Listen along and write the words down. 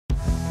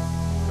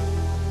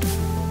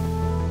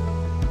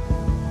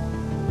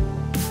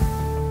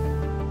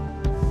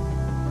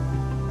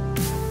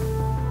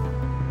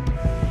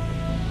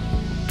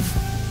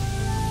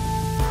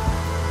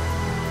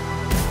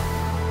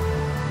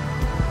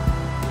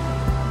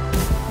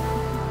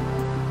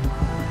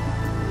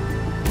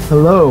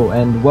Hello,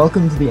 and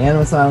welcome to the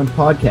Animus Island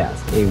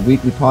Podcast, a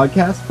weekly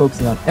podcast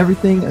focusing on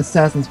everything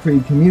Assassin's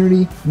Creed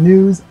community,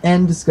 news,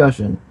 and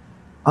discussion.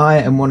 I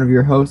am one of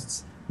your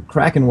hosts,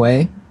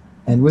 McCracKenway,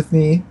 and with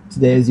me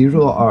today, as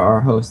usual, are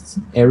our hosts,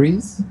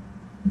 Ares.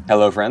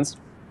 Hello, friends.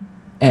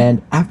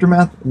 And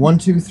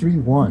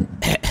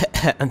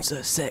Aftermath1231. I'm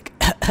so sick.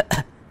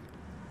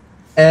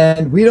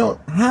 And we don't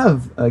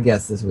have a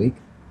guest this week,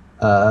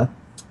 but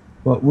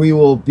we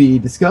will be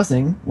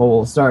discussing,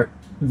 we'll start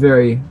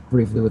very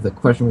briefly with a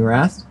question we were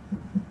asked.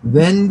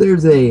 Then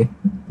there's the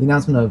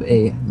announcement of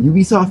a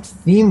Ubisoft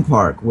theme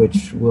park,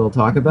 which we'll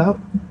talk about.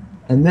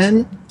 And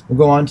then we'll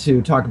go on to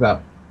talk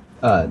about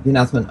the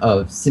announcement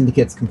of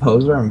Syndicate's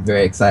composer. I'm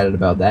very excited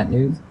about that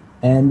news.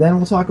 And then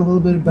we'll talk a little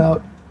bit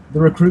about the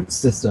recruit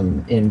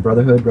system in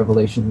Brotherhood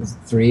Revelations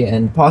 3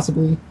 and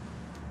possibly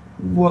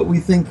where we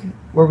think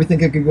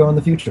it could go in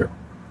the future.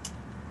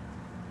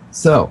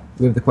 So,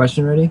 we have the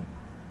question ready?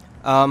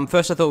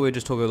 First I thought we'd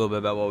just talk a little bit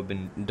about what we've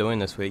been doing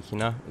this week, you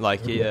know?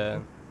 Like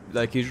usual,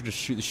 just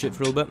shoot the shit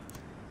for a little bit.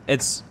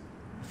 It's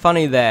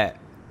funny that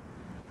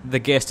the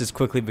guest is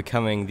quickly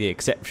becoming the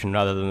exception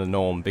rather than the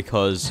norm,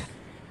 because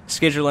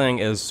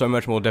scheduling is so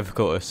much more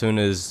difficult as soon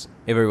as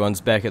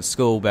everyone's back at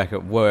school, back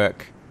at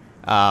work.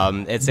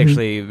 It's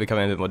actually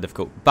becoming a bit more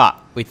difficult,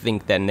 but we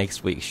think that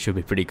next week should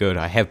be pretty good.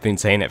 I have been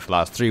saying it for the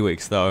last 3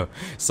 weeks, though,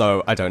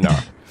 so I don't know.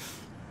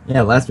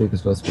 Yeah, last week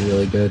was supposed to be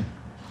really good.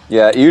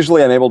 Yeah,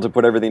 usually I'm able to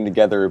put everything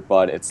together,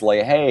 but it's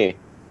like, hey,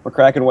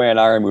 McCracKenway and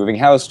I are moving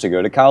house to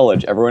go to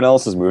college. Everyone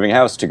else is moving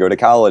house to go to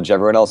college.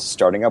 Everyone else is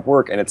starting up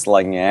work, and it's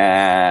like,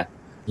 yeah.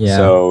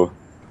 So,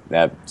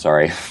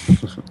 sorry.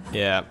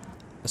 Yeah.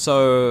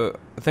 So,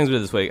 things we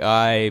did this week,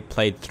 I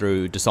played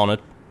through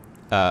Dishonored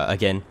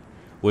again,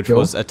 which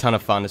was a ton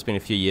of fun. It's been a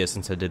few years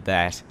since I did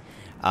that.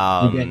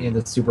 You get any of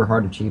the super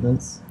hard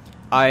achievements?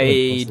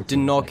 I did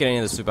not get any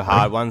of the super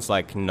hard ones,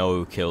 like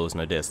no kills,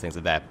 no deaths, things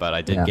like that, but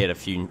I did get a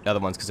few other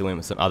ones because I went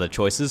with some other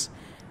choices.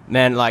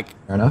 Man, like,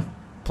 fair enough.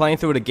 Playing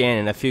through it again,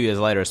 and a few years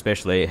later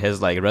especially, it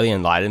has like really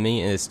enlightened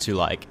me as to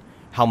like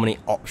how many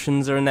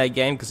options are in that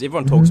game, because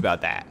everyone talks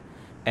about that.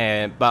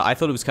 But I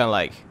thought it was kind of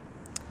like,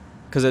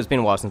 because it's been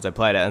a while since I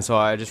played it, and so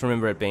I just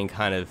remember it being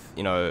kind of,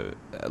 you know,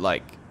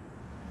 like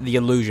the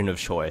illusion of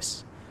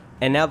choice.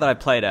 And now that I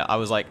played it, I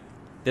was like,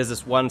 there's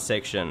this one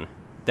section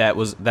that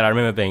I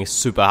remember being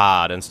super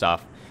hard and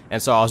stuff,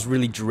 and so I was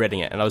really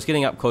dreading it, and I was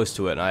getting up close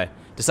to it, and I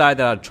decided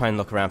that I'd try and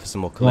look around for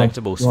some more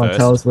collectibles first. You want to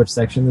tell us which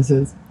section this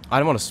is? I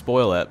don't want to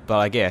spoil it, but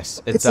I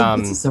guess it's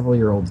a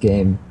several-year-old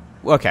game.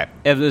 Okay,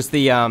 it was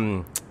the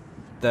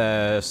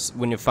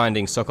when you're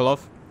finding Sokolov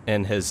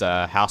in his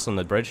house on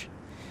the bridge.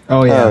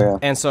 Oh yeah.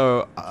 And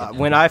so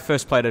when I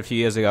first played it a few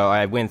years ago,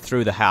 I went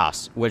through the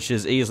house, which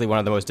is easily one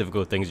of the most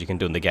difficult things you can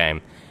do in the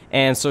game.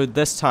 And so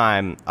this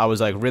time I was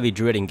like really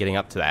dreading getting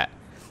up to that.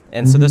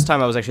 And so this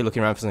time I was actually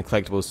looking around for some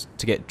collectibles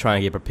to try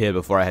and get prepared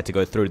before I had to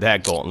go through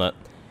that gauntlet.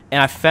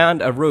 And I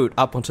found a route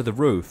up onto the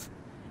roof.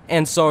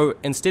 And so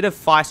instead of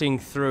fighting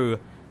through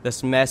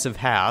this massive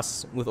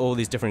house with all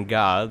these different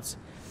guards,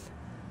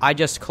 I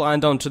just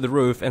climbed onto the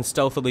roof and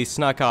stealthily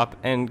snuck up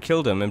and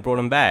killed him and brought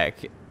him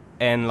back.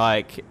 And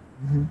like,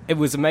 it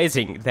was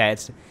amazing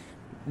that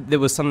there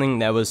was something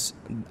that was,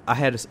 I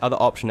had this other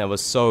option that was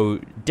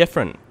so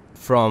different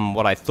from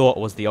what I thought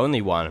was the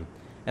only one.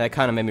 And it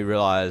kind of made me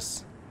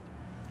realize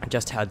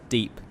just how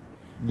deep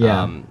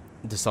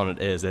Dishonored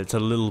is. It's a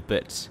little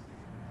bit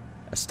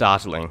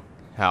startling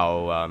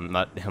how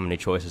many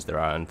choices there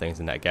are and things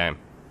in that game.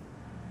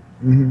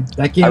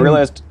 That game. I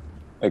realized.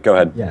 Go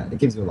ahead. Yeah, it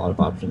gives you a lot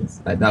of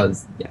options.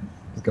 Just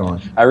go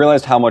on. I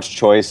realized how much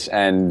choice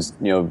and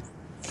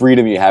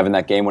freedom you have in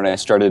that game when I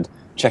started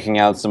checking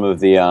out some of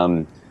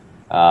the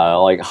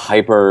like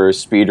hyper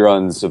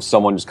speedruns of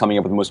someone just coming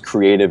up with the most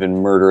creative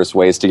and murderous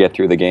ways to get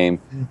through the game.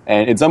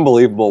 And it's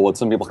unbelievable what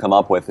some people come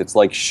up with. It's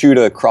like shoot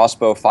a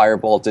crossbow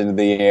firebolt into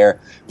the air,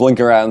 blink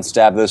around,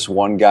 stab this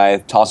one guy,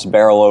 toss a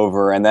barrel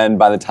over, and then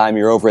by the time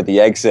you're over at the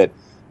exit,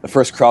 the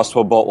first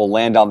crossbow bolt will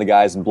land on the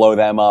guys and blow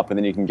them up, and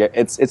then you can get...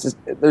 It's just,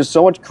 there's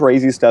so much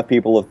crazy stuff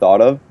people have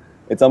thought of.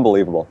 It's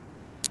unbelievable.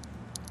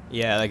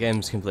 Yeah, that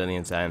game's completely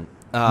insane.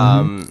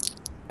 And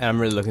I'm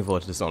really looking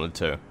forward to Dishonored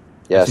 2.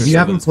 Yes. If you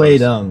haven't played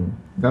the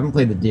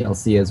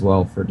DLC as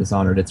well for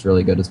Dishonored, it's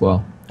really good as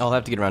well. I'll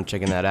have to get around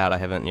checking that out. I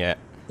haven't yet.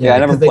 Yeah, I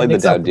never played the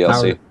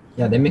DLC.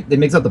 They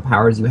mix up the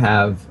powers you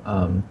have.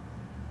 I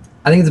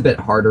think it's a bit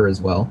harder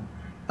as well.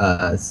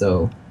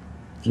 So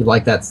if you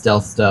like that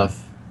stealth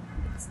stuff,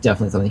 it's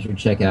definitely something you should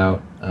check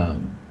out.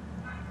 And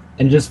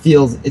it just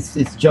feels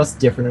it's just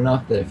different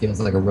enough that it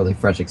feels like a really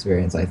fresh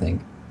experience, I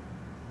think.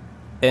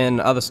 In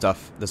other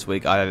stuff this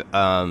week, I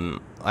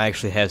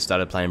actually have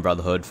started playing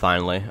Brotherhood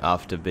finally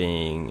after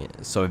being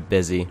so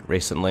busy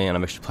recently, and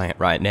I'm actually playing it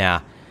right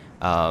now.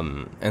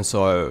 And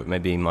so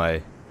maybe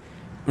my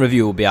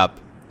review will be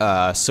up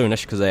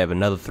soonish because they have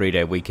another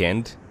 3-day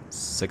weekend.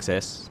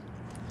 Success.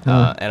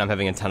 And I'm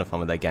having a ton of fun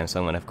with that game,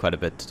 so I'm going to have quite a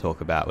bit to talk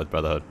about with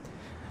Brotherhood.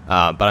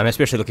 But I'm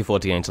especially looking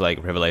forward to getting to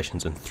like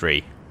Revelations and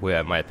 3,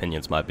 where my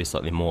opinions might be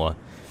slightly more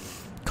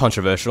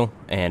controversial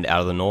and out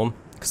of the norm.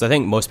 Because I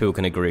think most people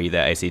can agree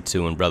that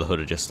AC2 and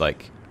Brotherhood are just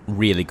like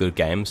really good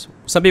games.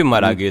 Some people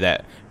might argue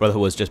that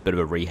Brotherhood was just a bit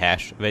of a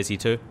rehash of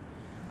AC2.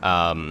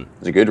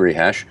 It's a good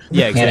rehash.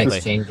 Yeah, Mechanics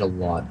exactly. changed a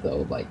lot,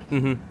 though. Like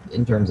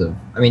in terms of,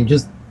 I mean,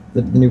 just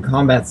the new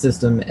combat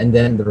system, and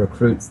then the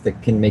recruits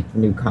that can make the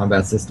new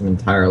combat system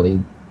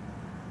entirely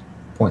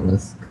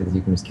pointless because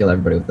you can just kill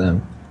everybody with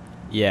them.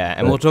 Yeah,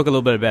 and we'll talk a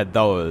little bit about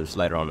those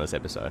later on in this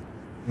episode.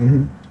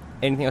 Mm-hmm.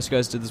 Anything else you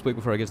guys did this week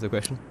before I get to the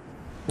question?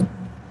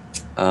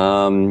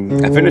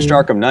 I finished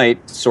Arkham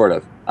Knight, sort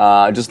of.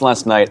 Just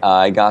last night,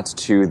 I got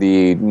to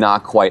the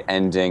not quite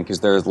ending, because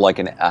there's like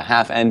a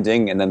half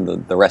ending and then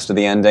the rest of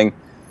the ending.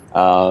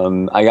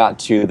 I got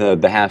to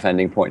the half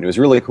ending point. It was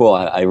really cool.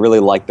 I really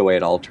liked the way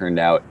it all turned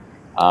out.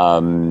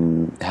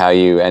 How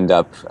you end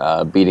up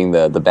beating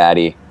the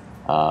baddie,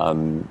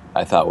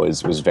 I thought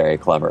was very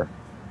clever.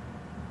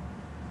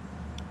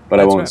 But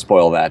I won't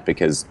spoil that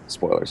because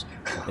spoilers.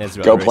 Yeah,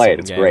 Go play it.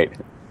 It's great.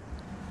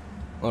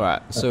 All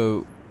right.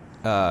 So,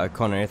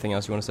 Connor, anything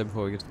else you want to say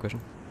before we get to the question?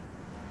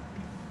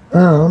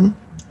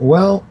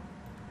 Well,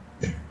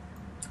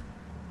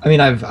 I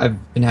mean,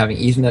 I've been having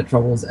Ethernet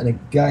troubles, and a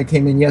guy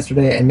came in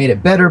yesterday and made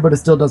it better, but it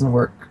still doesn't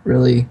work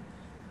really.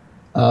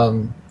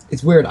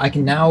 It's weird. I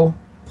can now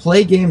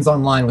play games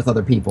online with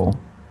other people,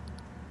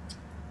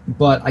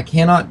 but I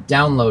cannot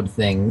download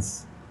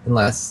things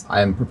unless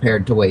I'm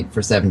prepared to wait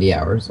for 70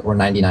 hours or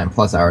 99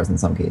 plus hours in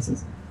some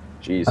cases.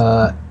 Jeez.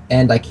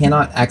 And I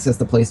cannot access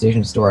the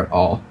PlayStation Store at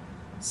all.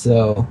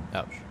 So,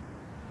 Ouch.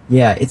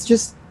 yeah,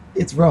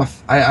 it's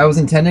rough. I was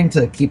intending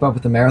to keep up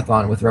with the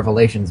marathon with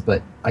Revelations,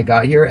 but I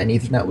got here and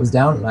Ethernet was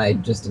down, and I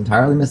just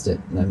entirely missed it,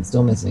 and I'm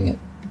still missing it.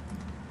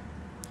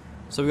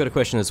 So we got a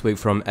question this week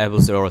from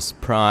Abelsaurus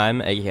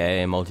Prime,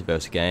 aka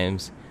Multiverse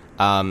Games,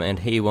 and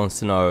he wants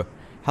to know,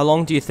 how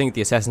long do you think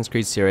the Assassin's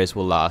Creed series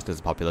will last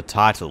as a popular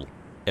title?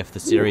 If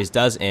the series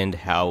does end,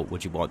 how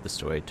would you want the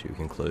story to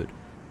conclude?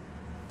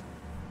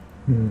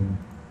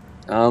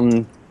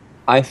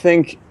 I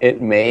think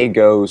it may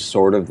go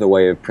sort of the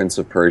way of Prince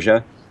of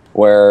Persia,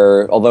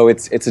 where, although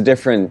it's a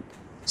different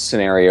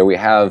scenario, we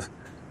have,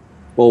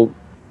 well,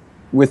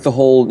 with the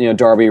whole,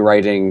 Darby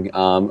writing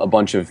a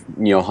bunch of,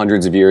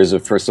 hundreds of years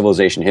of First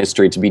Civilization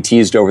history to be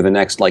teased over the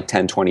next,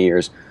 10, 20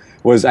 years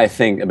was, I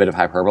think, a bit of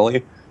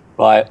hyperbole.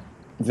 But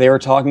they were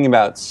talking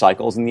about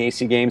cycles in the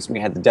AC games.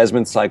 We had the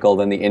Desmond cycle,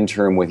 then the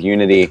interim with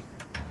Unity,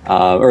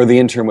 or the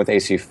interim with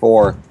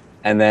AC4,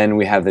 and then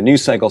we have the new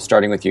cycle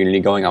starting with Unity,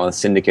 going on with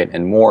Syndicate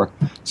and more.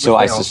 So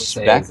I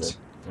suspect...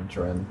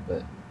 interim,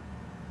 but...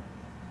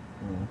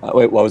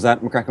 wait, what was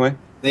that, McCracKenway?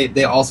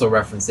 They also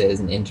reference it as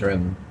an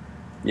interim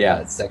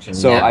section.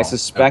 So now. I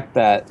suspect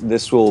that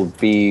this will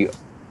be,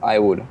 I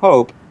would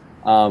hope,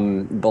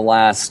 the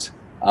last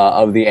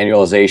of the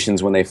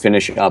annualizations when they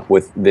finish up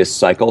with this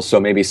cycle. So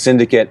maybe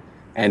Syndicate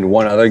and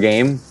one other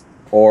game,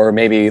 or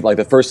maybe like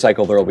the first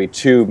cycle there will be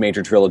 2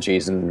 major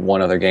trilogies and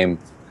one other game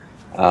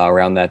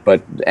around that.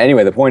 But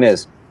anyway, the point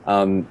is,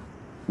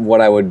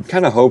 what I would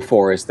kind of hope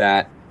for is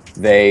that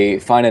they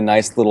find a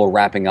nice little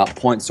wrapping up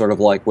point, sort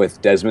of like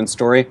with Desmond's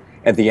story,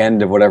 at the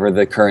end of whatever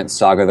the current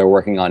saga they're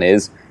working on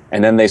is,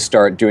 and then they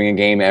start doing a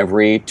game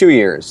every 2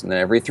 years, and then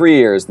every 3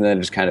 years, and then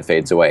it just kind of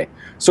fades away.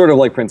 Sort of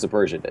like Prince of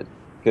Persia did.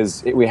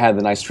 Because we had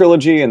the nice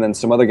trilogy, and then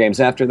some other games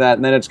after that,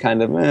 and then it just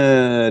kind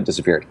of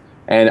disappeared.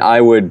 And I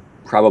would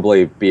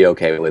probably be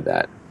okay with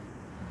that.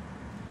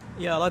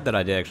 Yeah, I like that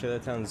idea, actually.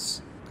 That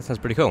sounds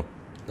pretty cool.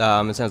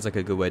 It sounds like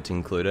a good way to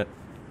include it.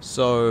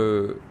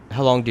 So,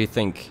 how long do you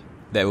think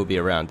that will be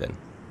around then,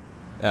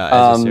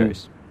 as a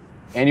series?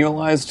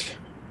 Annualized,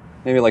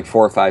 maybe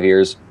 4 or 5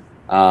 years.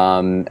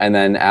 And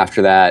then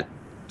after that,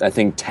 I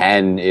think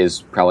 10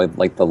 is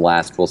probably the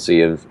last we'll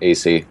see of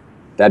AC.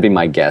 That'd be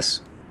my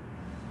guess.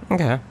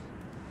 Okay.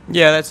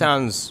 Yeah, that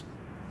sounds...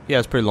 Yeah,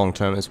 it's pretty long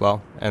term as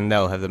well. And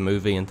they'll have the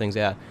movie and things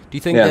out. Do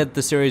you think that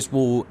the series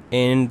will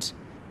end...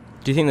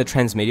 Do you think the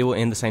transmedia will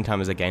end the same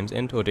time as the games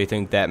end? Or do you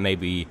think that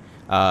maybe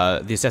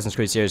the Assassin's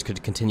Creed series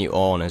could continue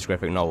on as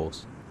graphic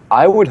novels?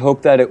 I would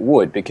hope that it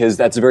would, because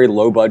that's a very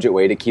low-budget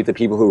way to keep the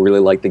people who really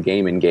like the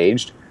game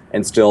engaged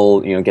and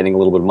still, getting a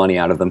little bit of money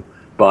out of them.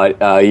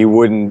 But you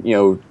wouldn't,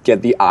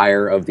 get the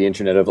ire of the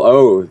internet of,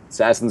 oh,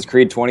 Assassin's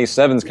Creed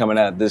 27's coming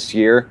out this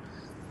year.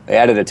 They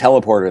added a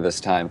teleporter this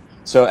time.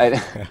 So,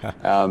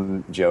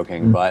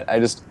 joking, but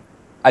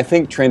I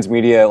think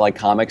transmedia,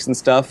 comics and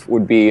stuff,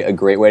 would be a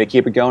great way to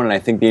keep it going, and I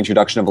think the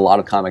introduction of a lot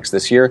of comics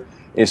this year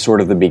is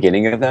sort of the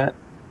beginning of that.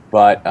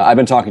 But I've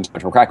been talking too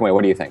much. McCracKenway,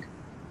 what do you think?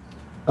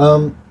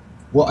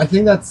 Well, I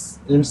think that's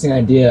an interesting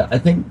idea. I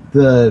think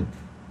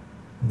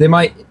they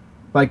might,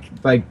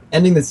 by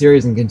ending the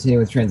series and continuing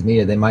with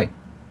transmedia, they might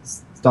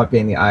stop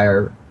getting the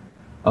ire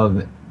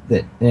of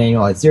that an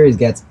annualized series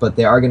gets, but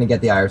they are going to get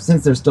the ire.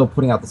 Since they're still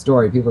putting out the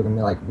story, people are going to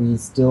be like, we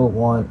still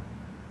want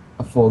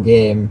a full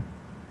game.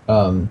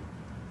 Oh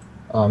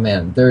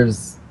man,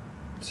 there's...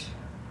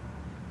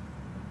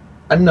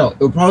 I don't know, it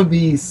would probably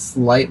be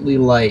slightly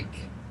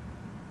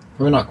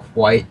probably not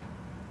quite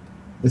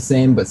the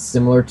same, but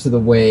similar to the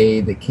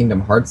way that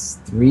Kingdom Hearts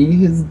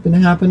 3 has been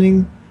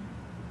happening.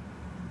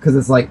 Because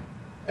it's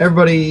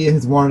everybody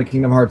has wanted a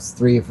Kingdom Hearts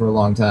 3 for a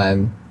long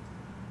time,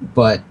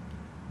 but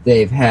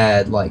they've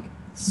had like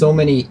so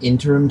many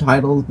interim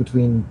titles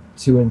between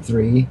 2 and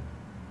 3,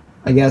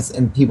 I guess,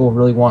 and people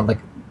really want like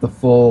the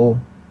full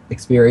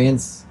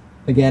experience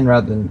again,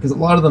 rather than, because a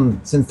lot of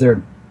them, since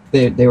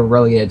they were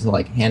relegated to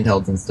like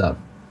handhelds and stuff.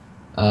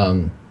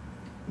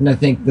 And I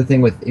think the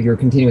thing with, if you're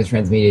continuous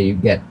transmedia, you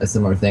get a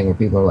similar thing where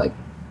people are like,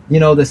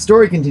 the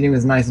story continuum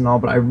is nice and all,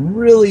 but I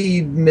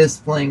really miss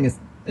playing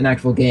an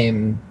actual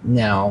game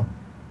now.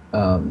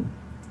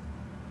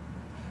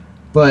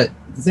 But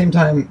at the same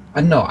time,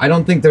 I don't know. I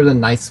don't think there's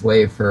an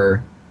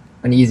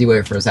easy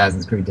way for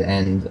Assassin's Creed to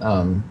end.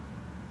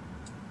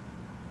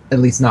 At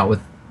least not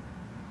with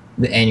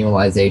the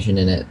annualization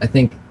in it. I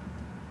think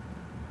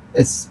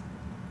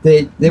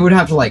they would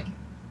have to like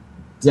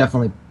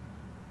definitely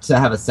to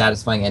have a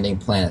satisfying ending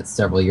plan it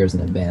several years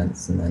in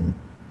advance, and then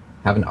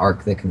have an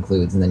arc that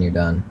concludes, and then you're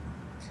done.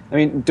 I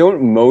mean,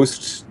 don't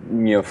most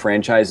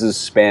franchises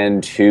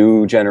span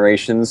 2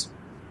 generations,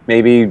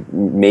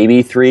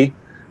 maybe 3?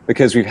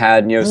 Because we've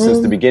had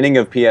since the beginning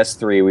of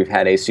PS3, we've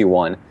had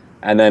AC1,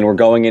 and then we're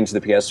going into the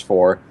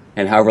PS4,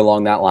 and however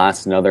long that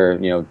lasts, another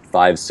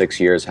 5-6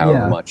 years,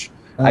 however much.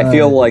 I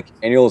feel like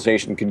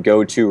annualization could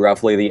go to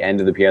roughly the end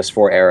of the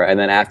PS4 era, and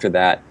then after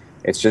that,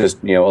 it's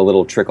just a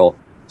little trickle.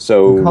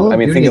 So I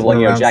mean, think of like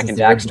Jack and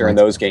Daxter and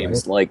those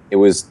games. Right? Like it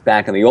was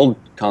back in the old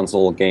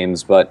console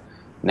games, but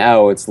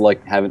now it's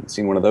like haven't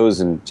seen one of those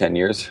in 10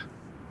 years.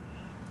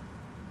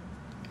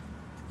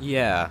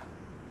 Yeah,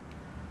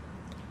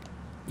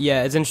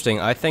 it's interesting.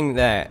 I think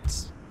that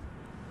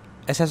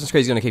Assassin's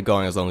Creed is going to keep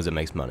going as long as it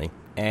makes money,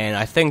 and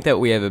I think that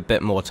we have a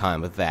bit more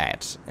time with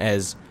that.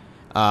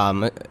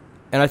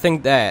 And I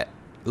think that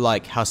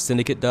like how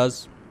Syndicate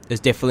does is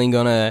definitely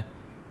going to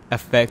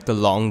affect the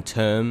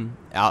long-term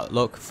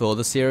outlook for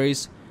the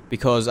series,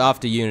 because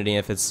after Unity,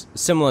 if it's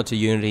similar to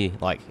Unity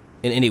like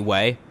in any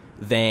way,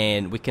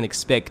 then we can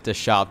expect a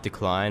sharp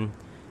decline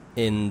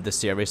in the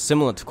series,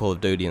 similar to Call of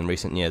Duty in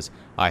recent years,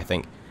 I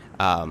think.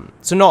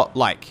 So not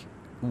like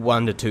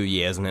 1 to 2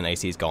 years and then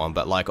AC's gone,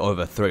 but like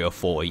over 3 or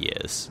 4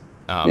 years.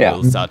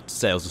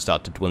 Sales will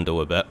start to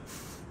dwindle a bit,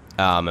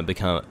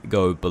 and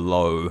go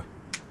below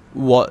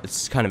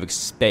what's kind of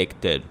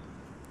expected.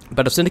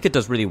 But if Syndicate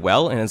does really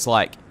well, and it's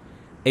like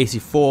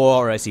AC4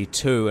 or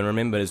AC2, and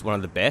remembered as one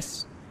of the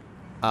best,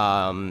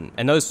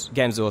 and those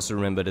games are also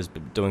remembered as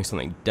doing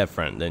something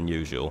different than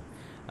usual,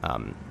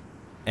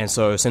 and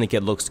so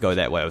Syndicate looks to go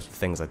that way with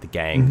things like the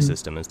gang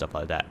system and stuff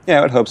like that. Yeah,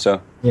 I would hope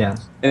so. Yeah.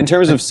 In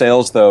terms of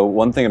sales, though,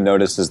 one thing I've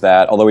noticed is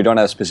that, although we don't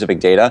have specific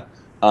data,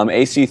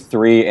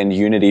 AC3 and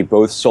Unity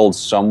both sold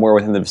somewhere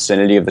within the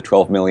vicinity of the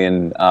 12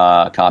 million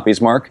copies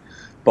mark,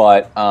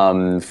 but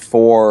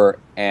 4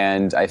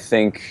 and I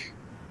think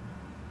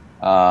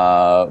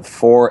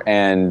 4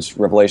 and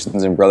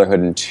Revelations and Brotherhood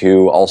and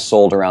 2 all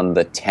sold around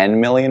the 10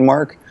 million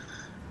mark.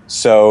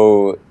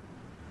 So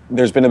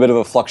there's been a bit of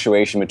a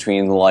fluctuation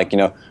between, like,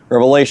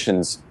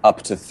 Revelations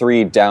up to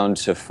 3, down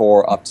to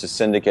 4, up to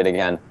Syndicate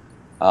again,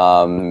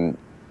 in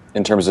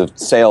terms of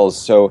sales.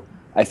 So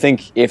I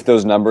think if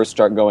those numbers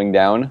start going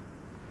down,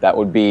 that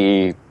would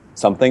be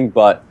something.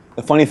 But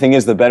the funny thing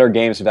is, the better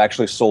games have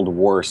actually sold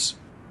worse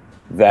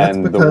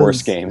than the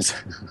worst games.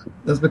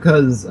 That's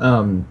because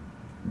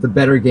the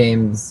better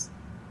games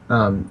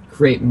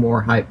create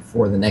more hype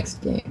for the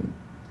next game.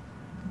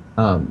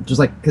 Just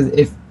like,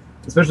 because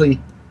especially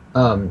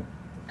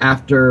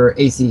after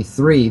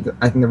AC3,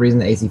 I think the reason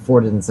that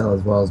AC4 didn't sell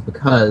as well is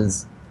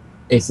because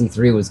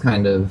AC3 was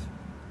kind of,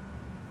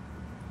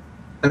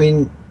 I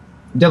mean,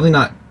 definitely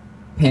not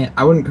pan.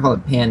 I wouldn't call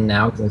it pan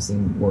now because I've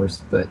seen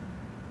worse, but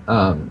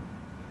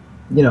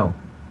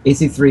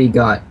AC3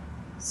 got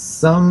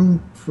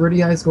some pretty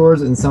high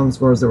scores and some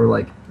scores that were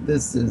like,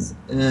 this is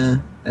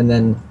and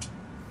then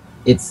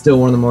it's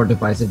still one of the more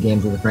divisive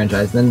games of the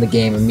franchise. Then the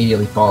game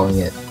immediately following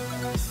it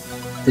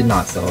did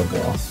not sell as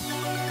well.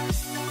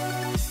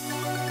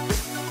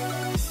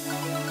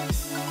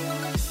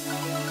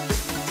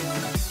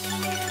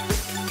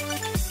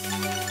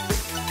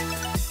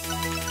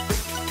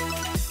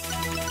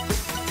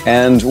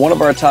 And one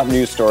of our top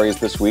news stories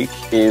this week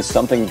is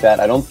something that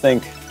I don't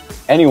think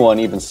anyone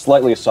even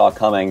slightly saw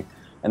coming,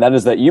 and that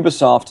is that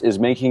Ubisoft is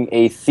making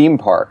a theme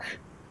park.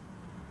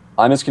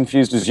 I'm as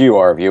confused as you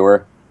are,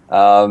 viewer.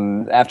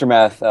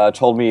 Aftermath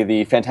told me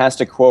the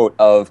fantastic quote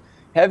of,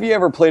 have you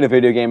ever played a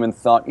video game and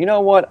thought, you know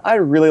what, I'd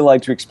really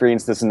like to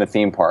experience this in a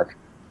theme park?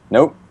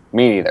 Nope,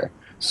 me neither.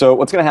 So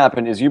what's going to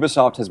happen is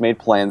Ubisoft has made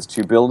plans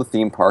to build a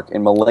theme park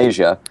in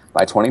Malaysia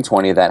by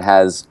 2020 that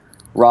has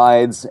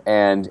rides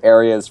and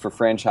areas for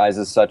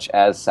franchises such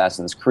as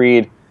Assassin's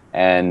Creed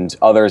and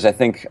others. I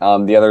think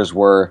the others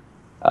were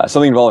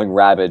something involving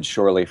Rabbids,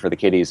 surely, for the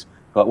kiddies.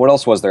 But what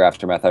else was there,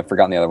 Aftermath? I've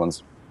forgotten the other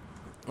ones.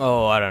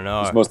 Oh, I don't know.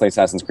 It's mostly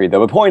Assassin's Creed,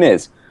 though. The point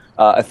is,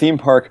 a theme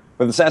park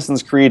with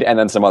Assassin's Creed and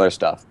then some other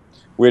stuff,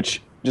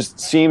 which just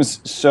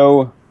seems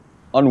so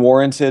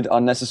unwarranted,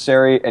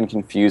 unnecessary, and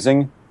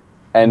confusing.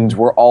 And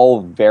we're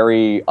all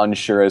very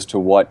unsure as to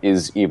what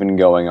is even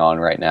going on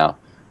right now.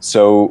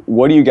 So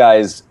what do you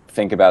guys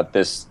think about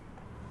this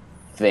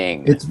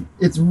thing.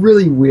 It's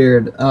really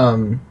weird.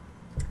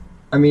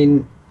 I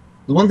mean,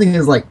 the one thing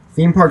is like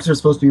theme parks are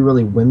supposed to be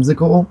really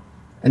whimsical,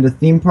 and a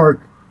theme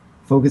park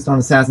focused on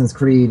Assassin's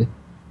Creed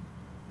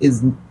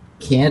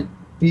can't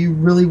be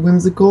really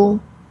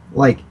whimsical.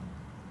 Like,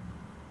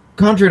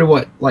 contrary to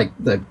what like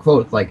the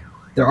quote, like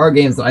there are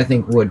games that I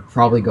think would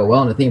probably go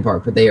well in a theme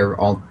park, but they are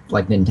all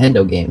like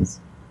Nintendo games.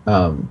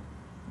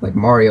 Like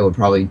Mario would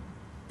probably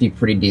be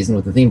pretty decent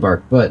with the theme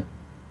park, but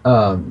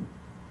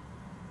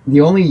the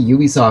only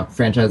Ubisoft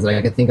franchise that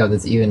I could think of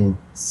that's even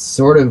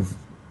sort of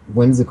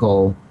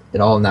whimsical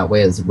at all in that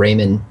way is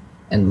Rayman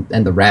and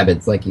the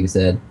Rabbids, like you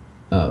said.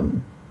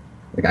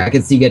 Like I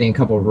could see getting a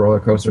couple of roller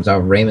coasters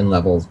out of Rayman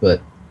levels,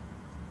 but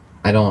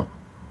I don't.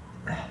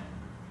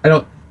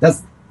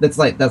 That's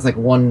like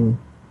one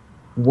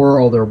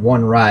world or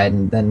one ride,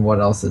 and then what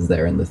else is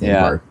there in the theme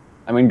park?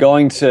 I mean,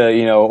 going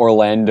to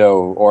Orlando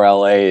or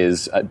LA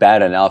is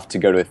bad enough to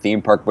go to a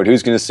theme park, but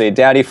who's going to say,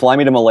 "Daddy, fly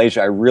me to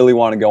Malaysia. I really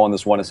want to go on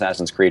this one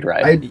Assassin's Creed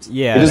ride."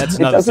 That's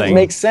another doesn't thing.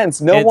 make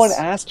sense. No one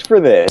asked for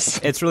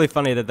this. It's really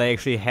funny that they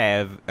actually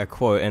have a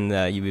quote in the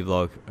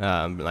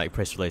Ubiblog like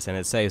press release, and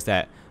it says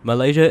that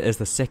Malaysia is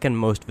the second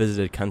most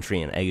visited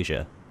country in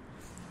Asia,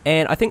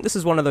 and I think this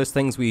is one of those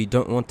things we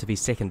don't want to be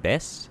second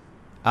best,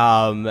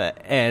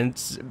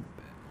 and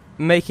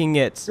making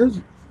it.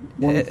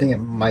 One thing it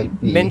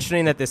might be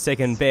mentioning that they're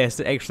second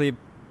best actually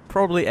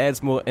probably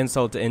adds more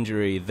insult to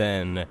injury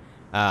than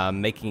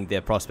making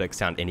their prospects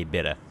sound any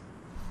better.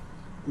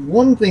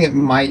 One thing it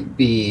might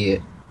be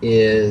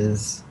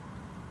is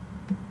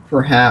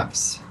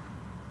perhaps,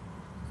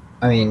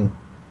 I mean,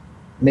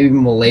 maybe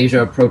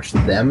Malaysia approached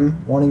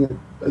them wanting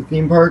a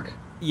theme park.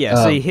 Yeah.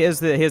 See, here's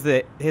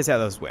how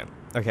this went.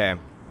 Okay.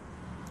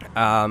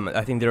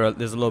 I think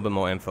there's a little bit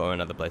more info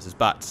in other places,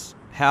 but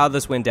how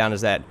this went down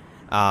is that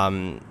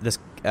this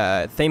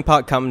theme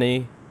park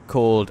company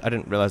called, I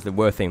didn't realize there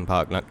were theme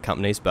park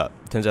companies, but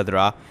it turns out there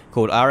are,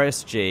 called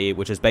RSG,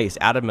 which is based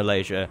out of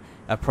Malaysia,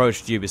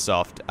 approached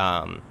Ubisoft,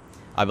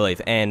 I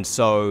believe. And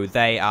so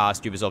they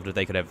asked Ubisoft if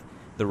they could have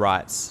the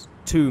rights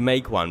to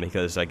make one,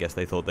 because I guess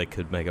they thought they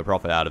could make a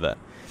profit out of it.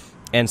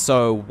 And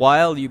so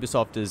while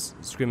Ubisoft is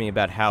screaming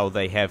about how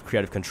they have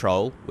creative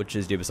control, which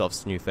is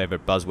Ubisoft's new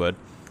favorite buzzword,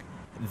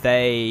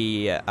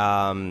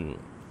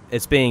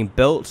 it's being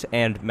built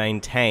and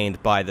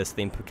maintained by this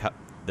theme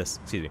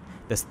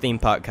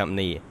park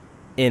company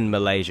in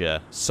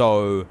Malaysia.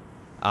 So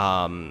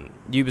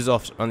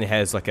Ubisoft only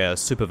has like a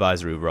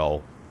supervisory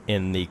role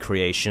in the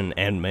creation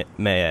and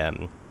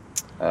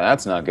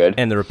that's not good.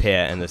 And the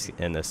repair in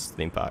this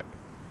theme park.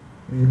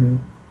 Mm-hmm.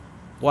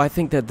 Well, I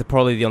think that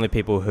probably the only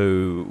people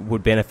who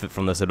would benefit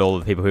from this at all are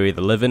the people who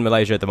either live in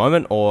Malaysia at the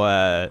moment or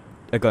are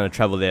going to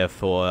travel there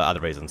for other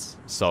reasons.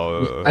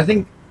 So I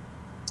think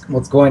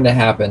what's going to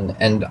happen,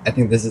 and I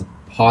think this is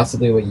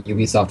possibly what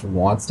Ubisoft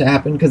wants to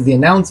happen, because this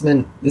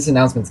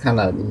announcement's kind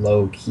of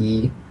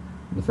low-key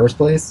in the first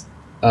place.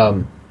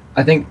 I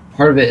think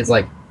part of it is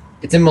like,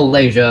 it's in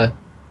Malaysia,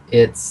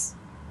 it's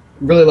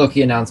really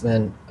low-key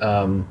announcement,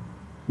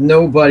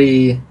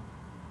 nobody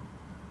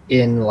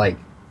in like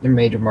their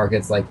major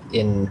markets like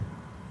in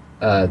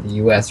the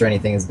US or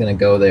anything is going to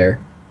go there.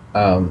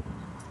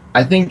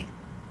 I think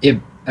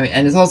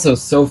and it's also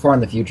so far in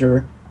the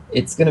future,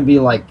 it's going to be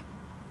like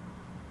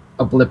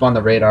a blip on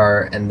the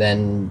radar, and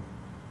then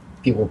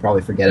people will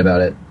probably forget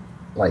about it.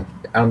 Like,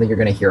 I don't think you're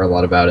going to hear a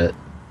lot about it.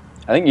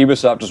 I think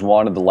Ubisoft just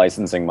wanted the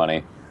licensing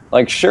money.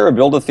 Like, sure,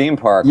 build a theme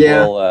park.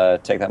 Yeah. We'll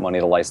take that money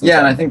to license. Yeah,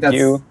 and I think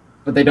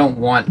but they don't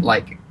want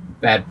like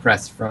bad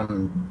press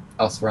from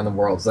elsewhere in the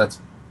world. So that's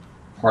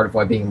part of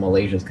why being in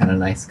Malaysia is kind of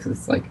nice, because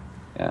it's like,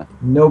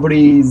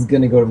 nobody's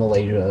going to go to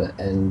Malaysia.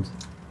 And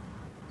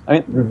I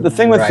mean, the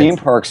thing with theme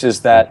parks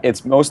is that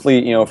it's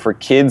mostly, for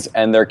kids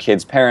and their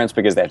kids' parents,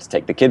 because they have to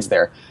take the kids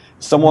there.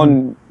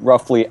 Someone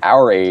roughly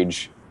our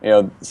age,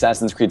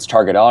 Assassin's Creed's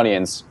target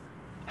audience,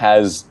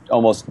 has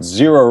almost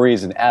zero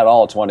reason at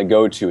all to want to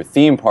go to a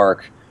theme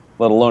park,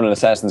 let alone an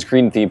Assassin's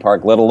Creed theme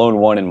park, let alone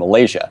one in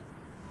Malaysia.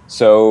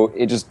 So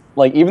it just,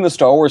 like, even the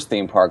Star Wars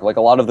theme park, like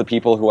a lot of the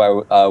people who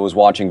I was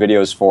watching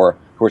videos for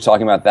who were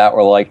talking about that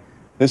were like,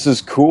 this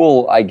is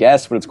cool, I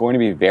guess, but it's going to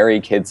be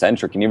very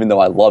kid-centric, and even though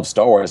I love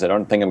Star Wars, I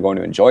don't think I'm going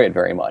to enjoy it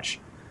very much.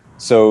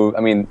 So,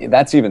 I mean,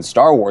 that's even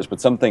Star Wars,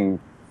 but something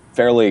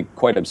fairly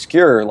quite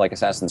obscure like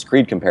Assassin's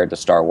Creed compared to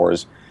Star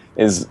Wars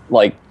is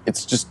like,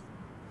 it's just,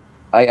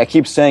 I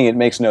keep saying it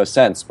makes no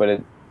sense,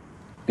 but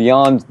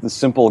beyond the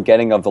simple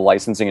getting of the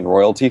licensing and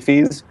royalty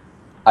fees,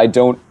 I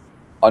don't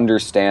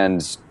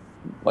understand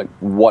like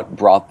what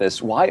brought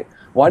this. Why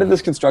did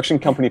this construction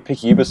company pick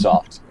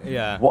Ubisoft?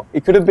 Yeah. Well,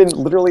 it could have been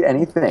literally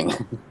anything.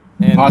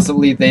 And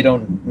possibly they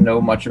don't know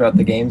much about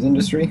the games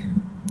industry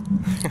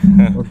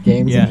or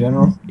games in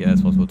general. Yeah,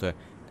 that's possible too.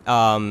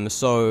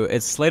 So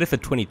it's slated for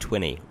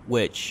 2020,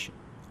 which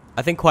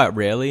I think quite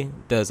rarely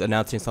does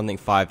announcing something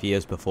 5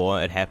 years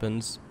before it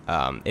happens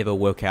ever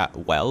work out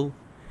well.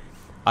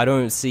 I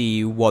don't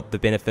see what the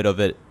benefit of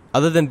it,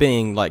 other than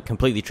being like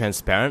completely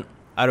transparent,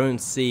 I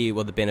don't see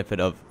what the benefit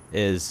of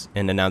is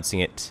in announcing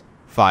it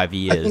 5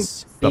 years I think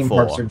theme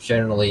before. parks are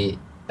generally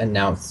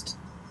announced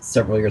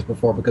several years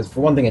before, because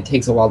for one thing, it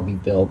takes a while to be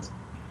built.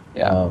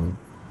 Yeah.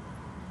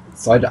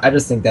 So I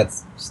just think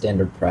that's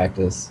standard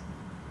practice.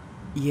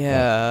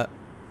 Yeah,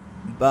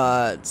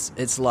 but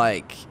it's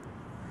like,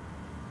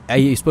 are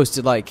you supposed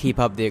to like keep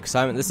up the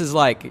excitement? This is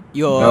like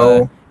your.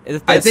 No.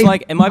 It's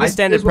like it might be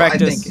standard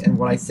practice. I think, and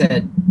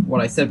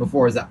what I said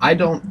before is that I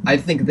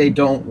think they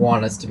don't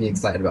want us to be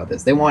excited about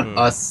this. They want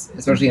us,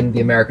 especially in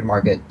the American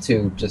market,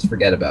 to just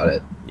forget about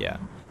it. Yeah,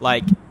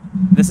 like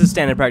this is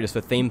standard practice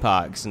for theme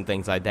parks and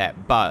things like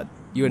that. But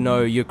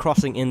you're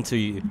crossing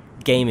into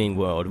gaming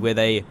world where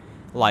they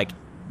like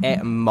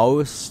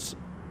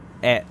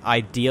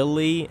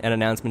ideally an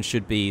announcement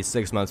should be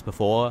 6 months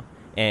before,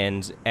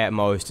 and at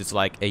most it's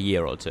like a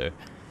year or two.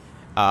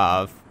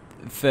 For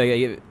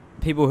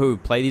people who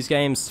play these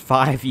games,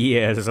 5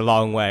 years is a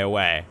long way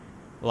away.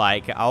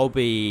 Like, how old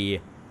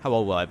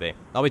will I be?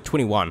 I'll be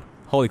 21.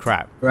 Holy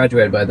crap.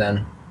 Graduated by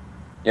then.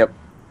 Yep.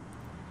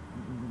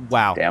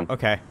 Wow. Damn.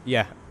 Okay,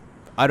 yeah.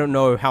 I don't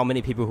know how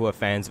many people who are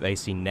fans of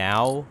AC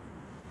now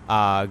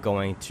are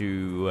going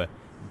to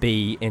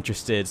be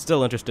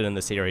still interested in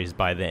the series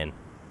by then.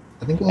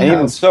 I think And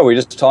even so, we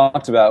just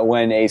talked about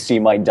when AC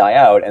might die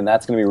out, and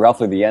that's going to be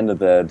roughly the end of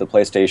the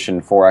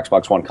PlayStation 4,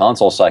 Xbox One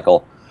console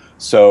cycle.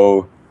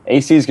 So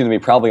AC is going to be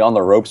probably on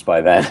the ropes by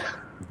then.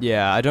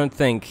 Yeah, I don't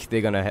think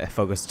they're going to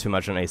focus too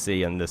much on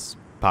AC in this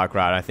park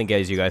ride. I think,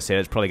 as you guys said,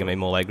 it's probably going to be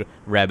more like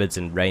Rabbids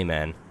and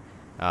Rayman.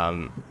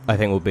 I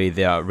think will be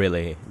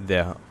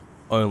their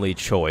only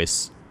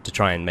choice to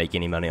try and make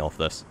any money off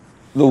this.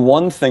 The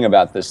one thing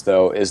about this,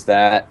 though, is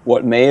that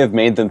what may have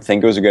made them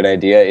think it was a good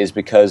idea is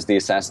because the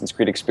Assassin's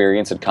Creed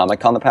experience at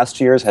Comic-Con the past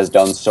 2 years has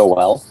done so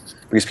well,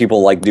 because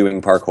people like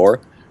doing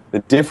parkour. The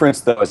difference,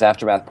 though, as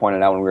Aftermath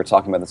pointed out when we were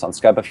talking about this on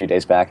Skype a few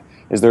days back,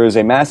 is there is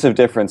a massive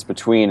difference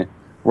between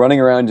running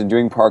around and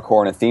doing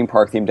parkour in a theme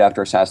park themed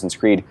after Assassin's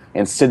Creed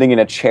and sitting in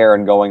a chair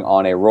and going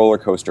on a roller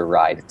coaster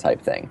ride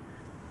type thing.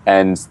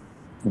 And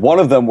one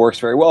of them works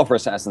very well for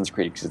Assassin's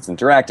Creed because it's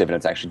interactive and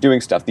it's actually doing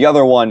stuff. The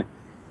other one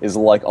is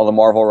like all the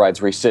Marvel rides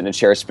where you sit in a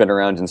chair, spin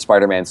around, and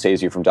Spider-Man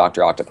saves you from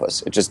Dr.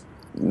 Octopus. It just,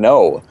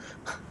 no.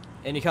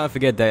 And you can't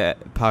forget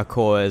that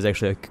parkour is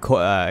actually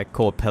a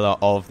core pillar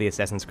of the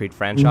Assassin's Creed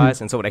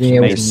franchise, and so it actually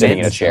Being able makes to Sitting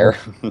in a sense. chair.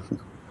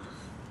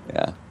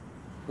 Yeah.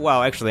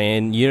 Well, actually,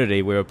 in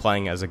Unity, we were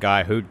playing as a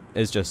guy who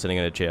is just sitting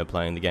in a chair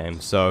playing the game,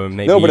 so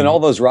maybe... No, but in all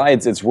those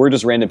rides, we're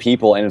just random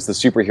people, and it's the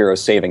superheroes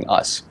saving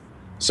us.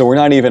 So we're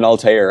not even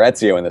Altair or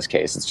Ezio in this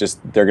case. It's just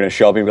they're going to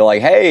show up and be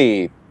like,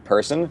 hey,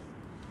 person.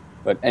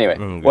 But anyway,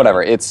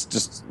 whatever. It's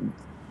just,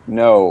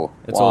 no.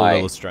 It's all a Why?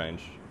 little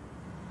strange.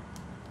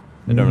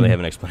 I don't really have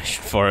an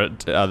explanation for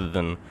it, other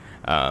than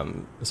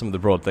some of the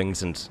broad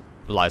things and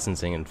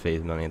licensing and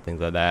fees, money and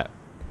things like that.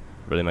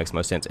 Really makes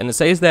most sense. And it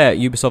says that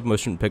Ubisoft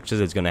Motion Pictures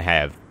is going to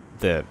have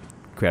the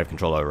creative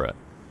control over it.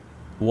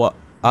 What?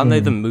 Aren't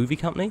they the movie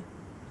company?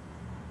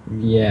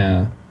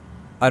 Yeah.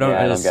 I don't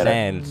Yeah, I don't get it.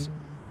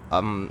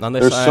 understand.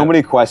 There's so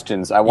many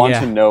questions. I want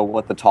to know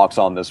what the talks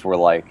on this were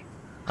like.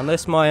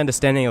 Unless my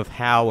understanding of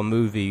how a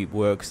movie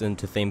works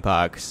into theme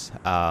parks,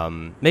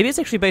 maybe it's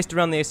actually based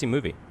around the AC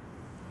movie.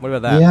 What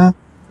about that? Yeah.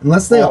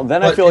 Unless they. Well,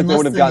 then I feel like they unless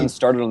would have gotten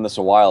started on this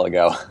a while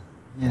ago.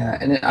 Yeah,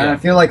 and I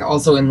feel like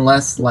also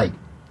unless like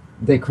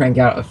they crank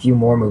out a few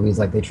more movies,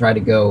 like they try to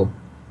go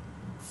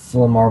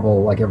full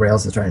Marvel like everybody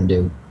else is trying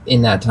to do.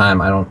 In that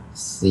time, I don't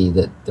see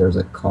that there's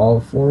a call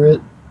for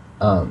it.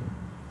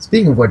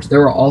 Speaking of which,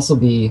 there will also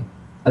be.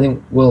 I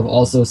think we'll have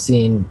also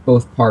seen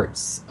both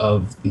parts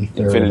of the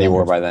third Infinity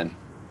War by then.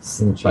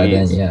 By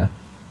then, yeah.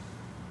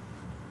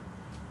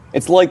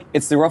 It's like,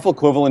 it's the rough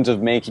equivalent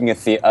of making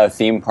a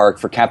theme park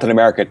for Captain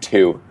America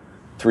 2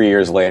 3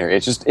 years later.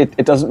 It's just,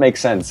 it doesn't make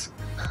sense.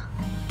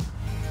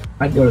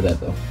 I'd go to that,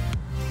 though.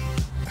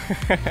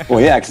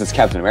 Well, yeah, because it's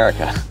Captain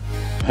America.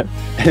 But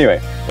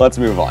anyway, let's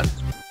move on.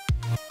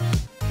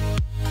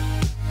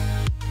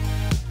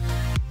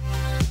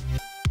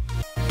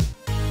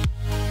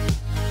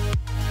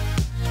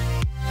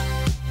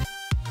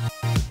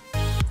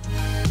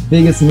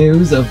 Biggest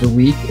news of the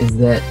week is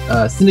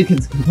that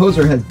Syndicate's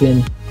composer has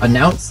been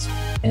announced,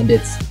 and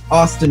it's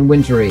Austin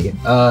Wintory.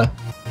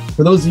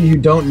 For those of you who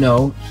don't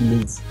know,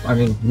 he's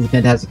a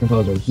fantastic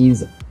composer.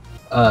 He's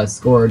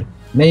scored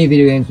many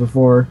video games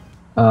before.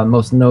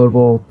 Most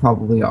notable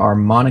probably are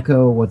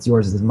Monaco, What's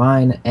Yours Is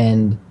Mine,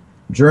 and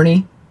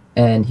Journey.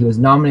 And he was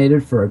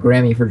nominated for a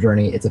Grammy for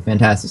Journey. It's a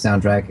fantastic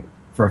soundtrack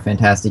for a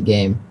fantastic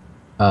game.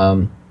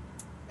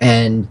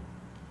 And,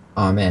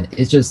 oh man,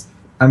 it's just,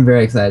 I'm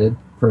very excited,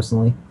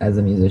 personally, as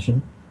a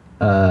musician.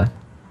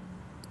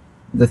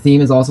 The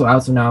theme is also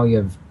out, so now you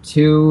have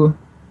two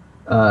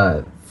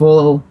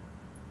full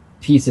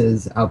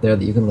pieces out there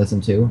that you can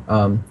listen to.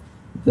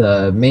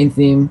 The main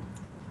theme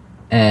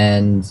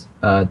and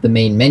the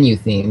main menu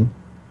theme,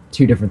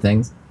 two different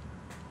things.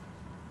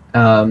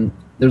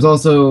 There's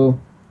also,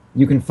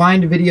 you can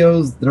find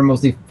videos that are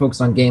mostly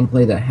focused on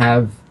gameplay that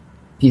have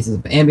pieces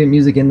of ambient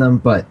music in them,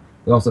 but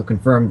we also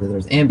confirmed that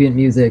there's ambient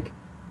music,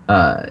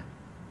 and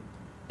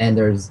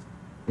there's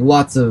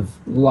lots of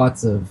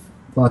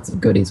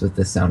goodies with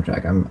this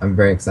soundtrack. I'm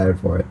very excited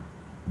for it.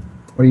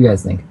 What do you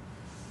guys think?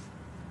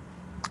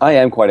 I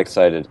am quite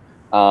excited.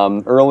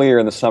 Earlier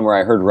in the summer,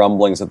 I heard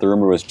rumblings that the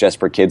rumor was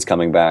Jesper Kid's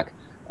coming back,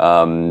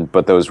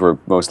 but those were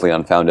mostly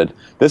unfounded.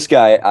 This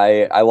guy,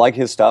 I like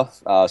his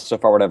stuff. So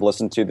far, what I've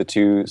listened to, the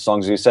two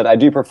songs you said, I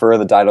do prefer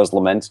the Dido's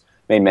Lament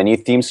main menu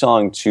theme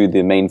song to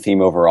the main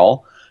theme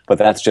overall, but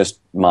that's just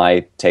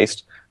my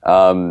taste.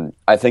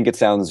 I think it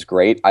sounds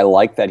great. I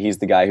like that he's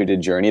the guy who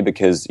did Journey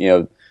because,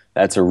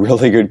 that's a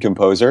really good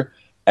composer.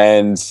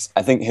 And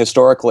I think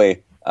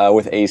historically,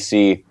 with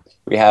AC,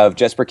 we have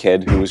Jesper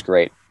Kid, who was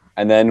great.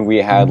 And then we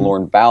had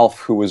Lorne Balfe,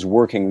 who was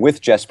working with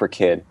Jesper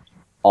Kid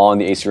on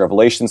the AC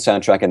Revelations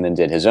soundtrack and then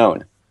did his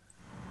own.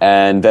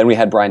 And then we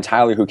had Brian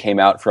Tyler, who came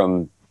out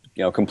from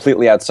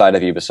completely outside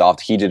of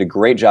Ubisoft. He did a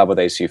great job with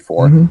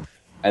AC4.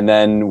 And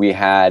then we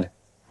had,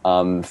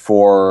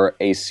 for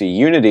AC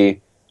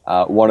Unity,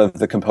 one of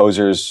the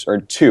composers, or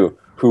two,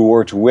 who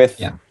worked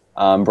with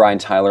Brian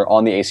Tyler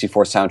on the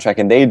AC4 soundtrack,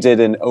 and they did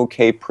an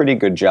pretty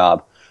good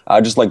job,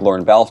 just like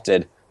Lorne Balfe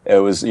did. It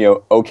was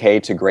okay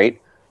to great,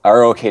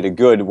 or okay to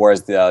good,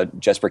 whereas the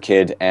Jesper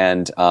Kid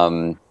and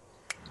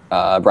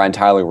Brian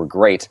Tyler were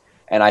great.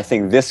 And I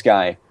think this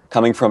guy,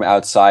 coming from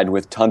outside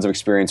with tons of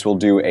experience, will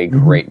do a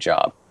great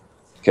job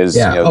because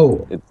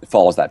it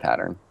follows that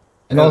pattern.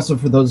 And also,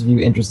 for those of you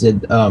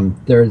interested,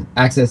 there's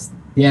access.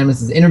 The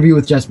Animus' interview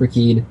with Jesper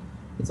Kid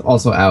is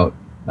also out,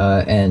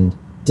 and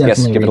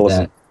definitely give it a read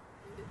listen.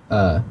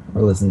 that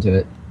or listen to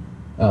it.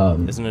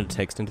 Isn't it a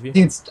text interview? I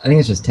think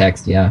it's just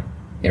text. Yeah,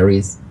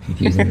 Aries,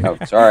 confusing. Oh,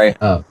 sorry.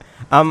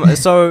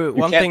 So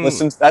You can't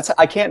listen.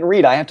 I can't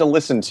read. I have to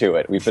listen to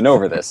it. We've been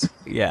over this.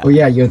 Yeah. Oh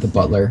yeah, you're the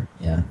butler.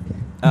 Yeah.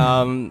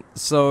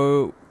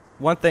 So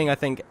one thing I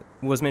think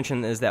was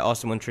mentioned is that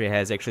Austin Wintory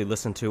has actually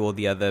listened to all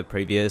the other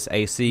previous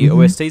AC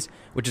OSTs,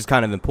 which is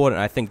kind of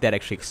important. I think that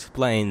actually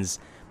explains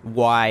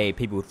why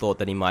people thought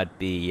that he might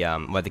be,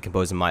 why the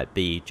composer might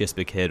be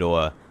Jesper Kid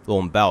or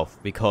Lorne Balfe,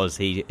 because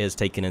he is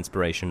taking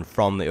inspiration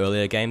from the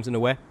earlier games in a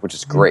way. Which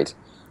is great.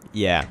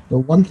 Yeah. The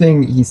one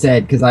thing he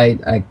said, because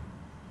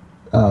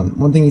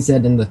one thing he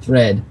said in the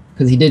thread,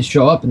 because he did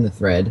show up in the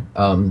thread,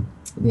 the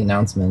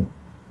announcement,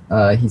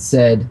 he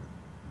said,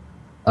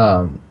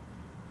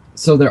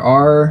 so there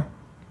are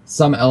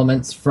some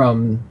elements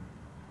from,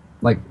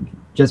 like,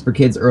 Jesper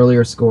Kid's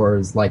earlier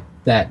scores, like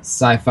that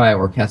sci-fi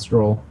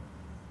orchestral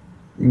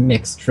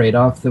mixed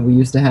trade-off that we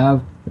used to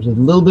have. There's a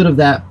little bit of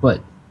that,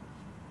 but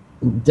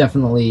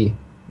definitely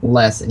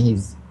less, and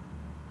he's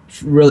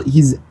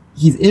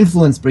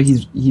influenced, but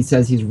he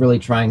says he's really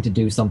trying to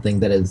do something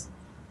that is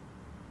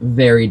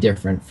very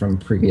different from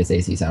previous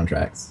AC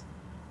soundtracks.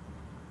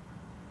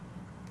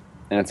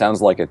 And it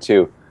sounds like it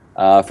too.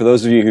 For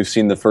those of you who've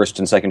seen the first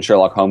and second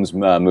Sherlock Holmes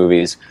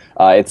movies,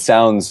 it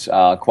sounds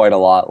quite a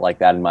lot like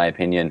that, in my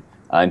opinion,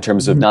 in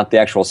terms of not the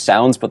actual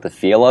sounds, but the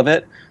feel of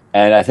it.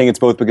 And I think it's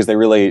both because they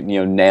really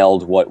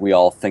nailed what we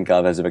all think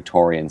of as a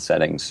Victorian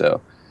setting. So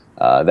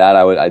that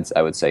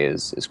I would say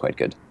is quite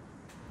good.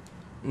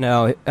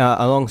 Now,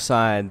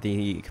 alongside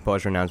the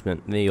composer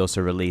announcement, they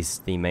also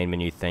released the main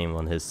menu theme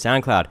on his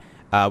SoundCloud.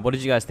 What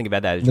did you guys think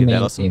about that? Did you The give that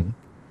main listen? theme.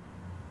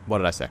 What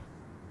did I say?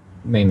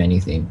 Main menu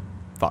theme.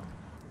 Fuck.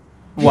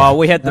 Yeah, Well,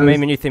 we had the that main was-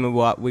 menu theme a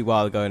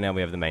while ago, now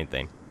we have the main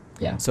theme.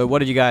 Yeah. So what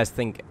did you guys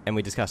think, and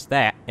we discussed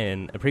that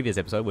in a previous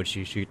episode, which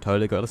you should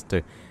totally go listen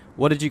to.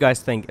 What did you guys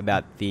think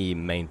about the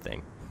main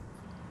theme?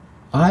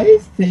 I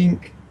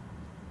think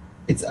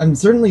it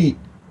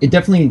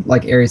definitely,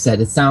 like Aries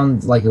said, it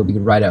sounds like it would be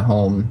right at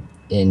home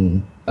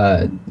in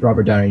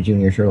Robert Downey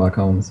Jr. Sherlock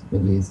Holmes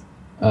movies.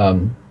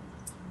 I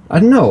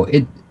don't know.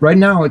 Right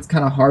now it's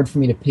kind of hard for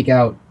me to pick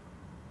out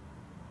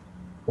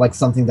like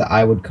something that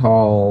I would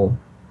call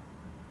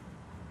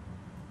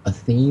a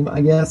theme,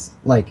 I guess.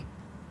 Like,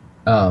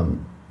 I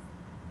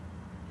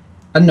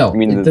don't know. I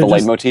mean, the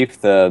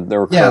leitmotif, the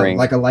recurring. Yeah,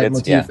 like a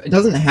leitmotif. It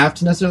doesn't have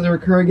to necessarily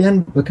recur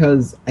again,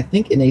 because I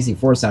think in AC4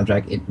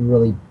 soundtrack it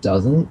really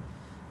doesn't.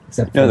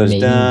 Except for there's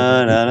maybe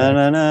da na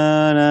na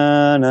na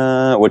na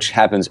na, which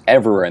happens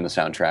everywhere in the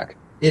soundtrack.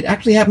 it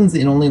actually happens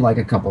in only like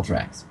a couple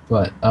tracks,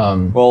 but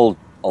Well,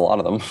 a lot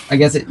of them. I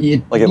guess it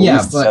Like at yeah,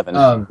 least but 7.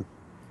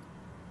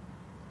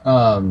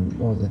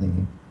 What was I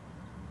thinking?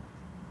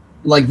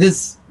 Like,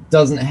 this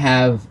doesn't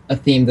have a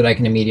theme that I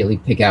can immediately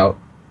pick out,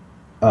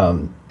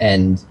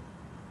 and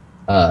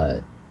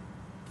for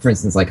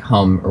instance, like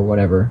hum or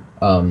whatever.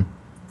 I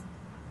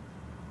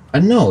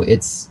don't know.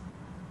 It's,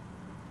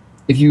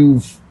 if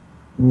you've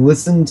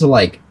listened to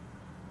like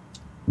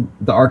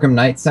the Arkham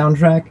Knight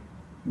soundtrack,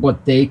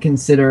 what they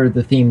consider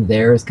the theme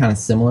there is kind of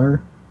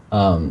similar,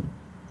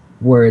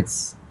 where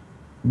it's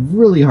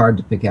really hard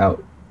to pick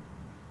out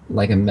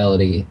like a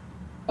melody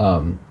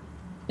in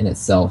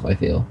itself, I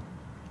feel.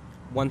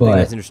 One thing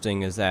that's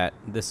interesting is that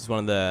this is one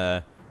of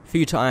the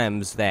few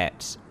times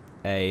that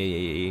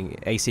a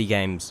AC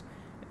game's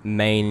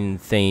main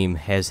theme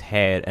has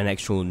had an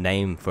actual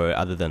name for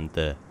other than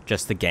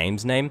just the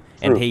game's name. True.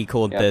 And he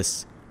called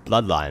this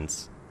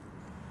Bloodlines.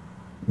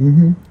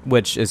 Mm-hmm.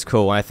 Which is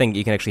cool. And I think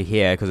you can actually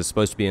hear, because it's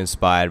supposed to be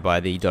inspired by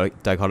the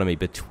dichotomy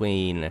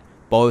between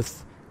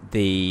both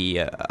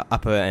the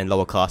upper and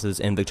lower classes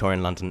in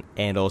Victorian London,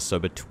 and also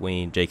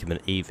between Jacob and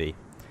Evie,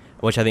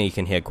 which I think you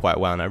can hear quite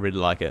well, and I really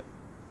like it.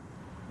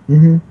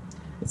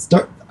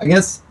 I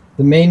guess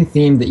the main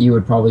theme that you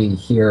would probably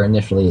hear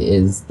initially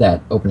is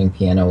that opening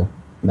piano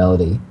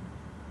melody.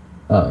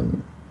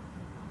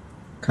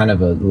 Kind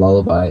of a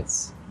lullaby.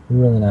 It's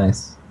really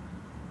nice.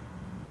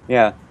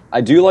 Yeah,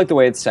 I do like the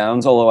way it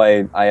sounds,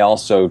 although I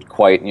also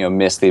quite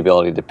miss the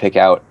ability to pick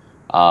out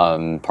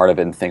part of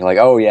it and think like,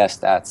 oh yes,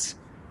 that's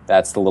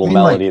the little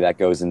melody that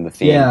goes in the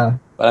theme. Yeah,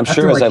 but I'm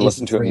sure as I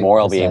listen to it more,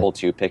 I'll be able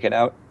to pick it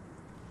out.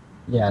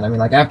 Yeah, and I mean,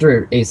 like,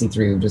 after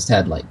AC3, we've just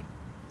had like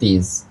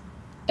these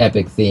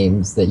epic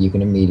themes that you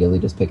can immediately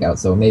just pick out.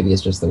 So maybe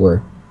it's just that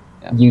we're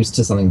used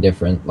to something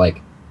different.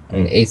 Like, I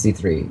mean,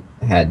 AC3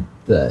 had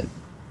the...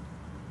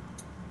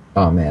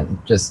 Oh man,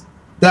 just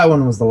that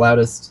one was the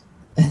loudest.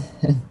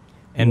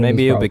 And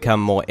maybe it'll become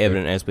more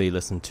evident as we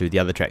listen to the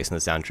other tracks in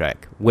the soundtrack,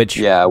 which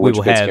we will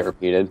bits get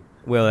repeated.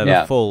 We'll have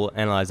a full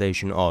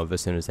analyzation of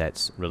as soon as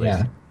that's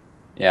released.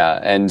 Yeah,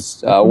 and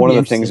one of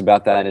the things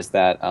about that is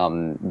that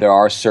there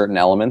are certain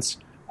elements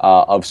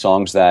of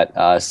songs that,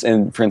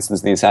 for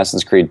instance, the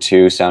Assassin's Creed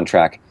 2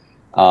 soundtrack,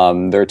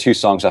 there are 2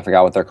 songs, I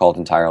forgot what they're called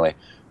entirely,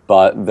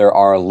 but there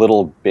are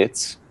little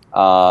bits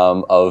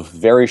of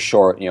very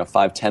short,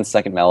 5-10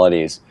 second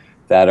melodies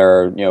that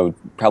are,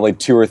 probably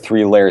 2 or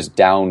 3 layers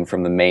down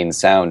from the main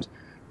sound,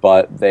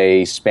 but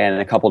they span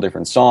a couple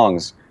different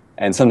songs.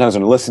 And sometimes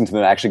when I listen to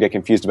them, I actually get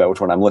confused about which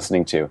one I'm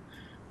listening to,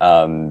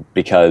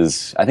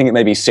 because I think it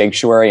may be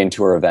Sanctuary and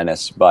Tour of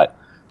Venice, but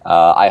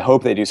I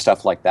hope they do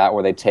stuff like that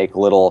where they take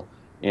little,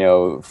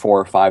 4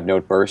 or 5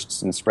 note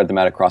bursts and spread them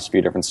out across a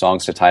few different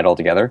songs to tie it all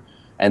together.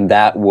 And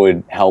that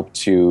would help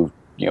to,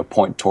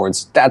 point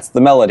towards that's the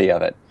melody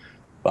of it.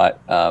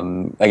 But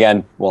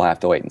again, we'll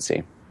have to wait and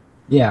see.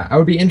 Yeah, I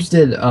would be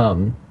interested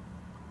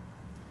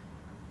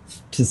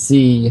to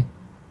see,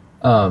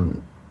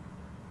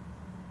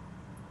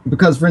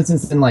 because for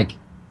instance, in like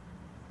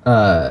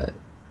AC3,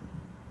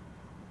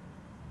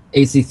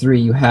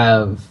 you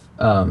have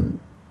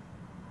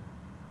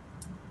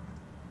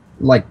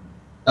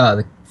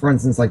for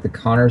instance, like the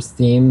Connor's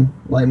theme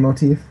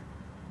leitmotif,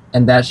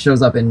 and that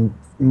shows up in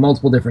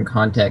multiple different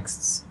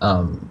contexts.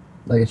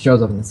 Like it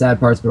shows up in the sad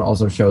parts, but it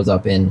also shows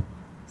up in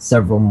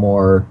several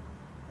more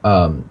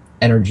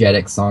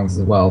energetic songs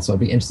as well. So I'd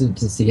be interested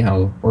to see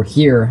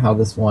hear how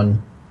this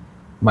one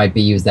might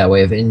be used that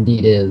way. If it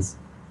indeed is,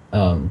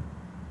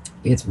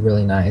 it's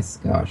really nice.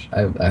 Gosh,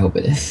 I hope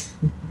it is.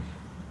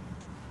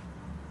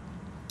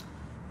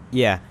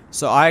 Yeah,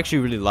 so I actually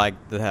really like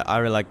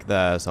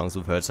the songs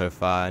we've heard so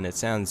far, and it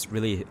sounds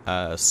really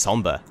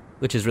somber,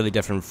 which is really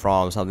different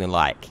from something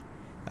like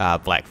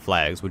Black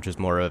Flags, which is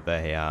more of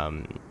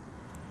a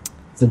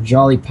it's a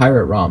jolly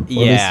pirate romp. Or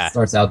yeah, at least it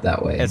starts out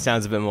that way. It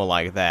sounds a bit more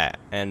like that,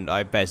 and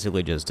I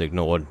basically just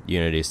ignored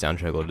Unity's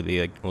soundtrack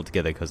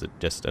altogether because it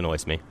just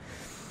annoys me.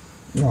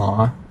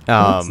 Aw,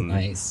 that's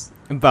nice.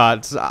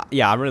 But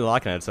yeah, I'm really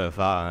liking it so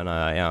far, and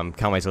I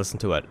can't wait to listen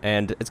to it.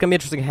 And it's gonna be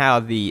interesting how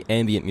the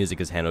ambient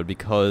music is handled,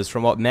 because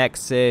from what Max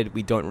said,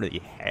 we don't really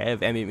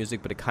have ambient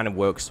music, but it kind of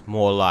works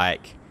more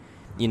like,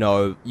 you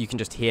can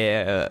just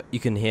hear,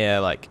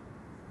 like,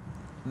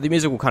 the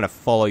music will kind of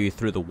follow you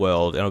through the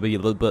world, and it'll be a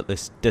little bit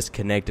less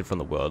disconnected from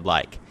the world.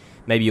 Like,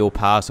 maybe you'll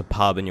pass a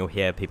pub and you'll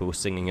hear people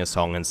singing a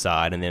song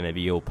inside, and then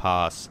maybe you'll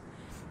pass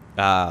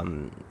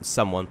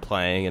someone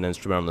playing an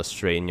instrument on the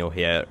street, and you'll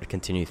hear it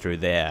continue through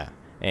there.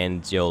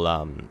 And you'll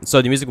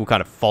so the music will kind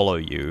of follow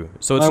you.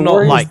 So it's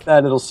not like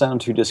that it'll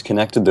sound too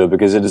disconnected though,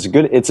 because it is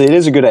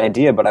a good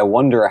idea, but I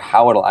wonder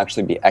how it'll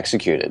actually be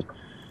executed.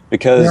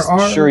 Because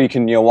sure, you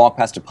can walk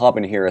past a pub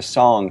and hear a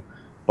song,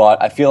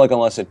 but I feel like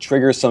unless it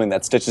triggers something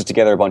that stitches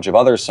together a bunch of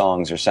other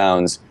songs or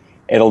sounds,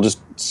 it'll just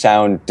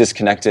sound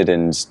disconnected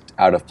and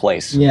out of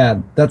place.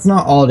 Yeah, that's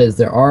not all it is.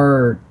 There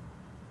are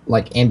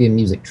like ambient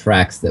music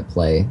tracks that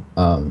play.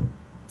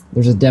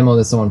 There's a demo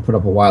that someone put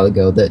up a while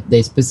ago that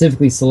they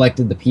specifically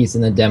selected the piece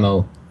in the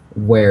demo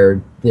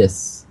where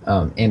this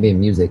ambient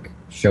music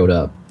showed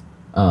up.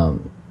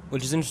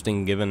 Which is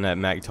interesting, given that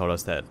Mac told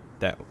us that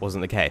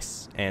wasn't the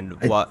case. And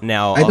He Austin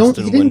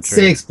didn't Wintory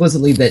say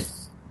explicitly that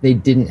they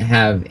didn't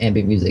have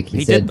ambient music.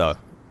 He said, did, though.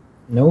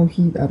 No,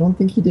 I don't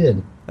think he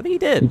did. I think he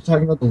did. Are you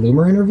talking about the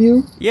Loomer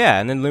interview? Yeah,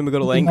 and then Loomer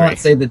got all angry. He did not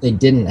say that they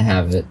didn't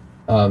have it.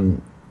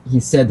 He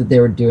said that they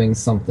were doing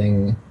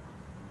something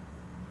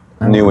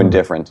new and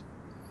different.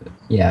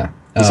 Yeah.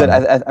 He said,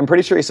 I'm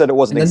pretty sure he said it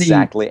wasn't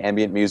exactly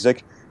ambient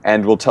music,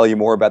 and we'll tell you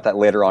more about that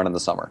later on in the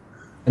summer.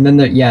 And then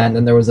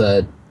there was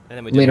a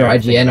later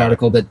IGN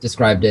article that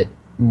described it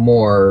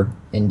more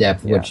in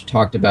depth, which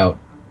talked about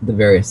the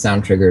various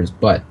sound triggers.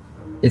 But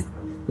the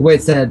way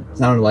it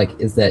sounded like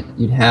is that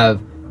you'd have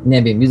an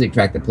ambient music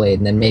track that played,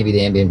 and then maybe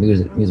the ambient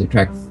music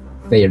track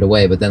faded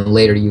away, but then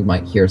later you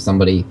might hear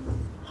somebody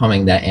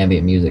humming that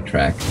ambient music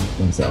track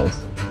themselves.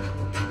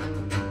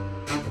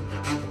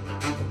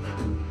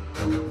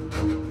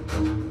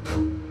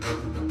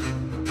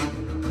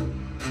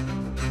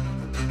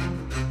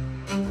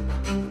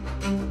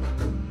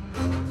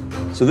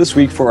 So this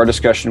week for our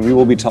discussion, we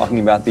will be talking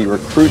about the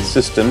recruit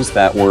systems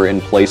that were in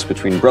place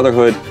between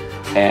Brotherhood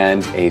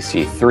and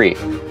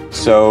AC3.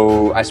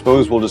 So I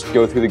suppose we'll just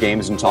go through the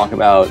games and talk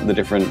about the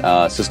different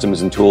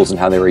systems and tools and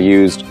how they were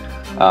used,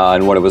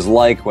 and what it was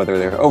like, whether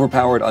they're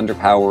overpowered,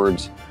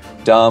 underpowered,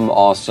 dumb,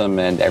 awesome,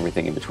 and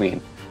everything in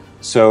between.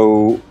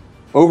 So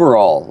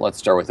overall, let's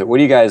start with it. What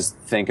do you guys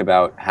think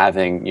about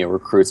having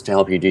recruits to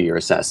help you do your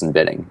assassin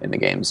bidding in the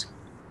games?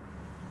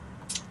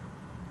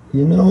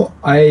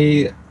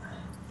 I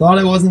thought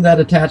I wasn't that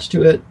attached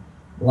to it.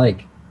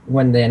 Like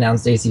when they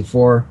announced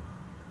AC4,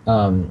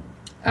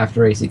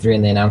 after AC3,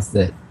 and they announced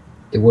that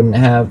it wouldn't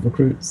have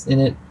recruits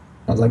in it,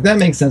 I was like, that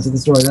makes sense with the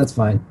story. That's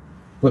fine.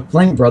 But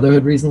playing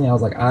Brotherhood recently, I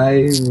was like,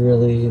 I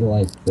really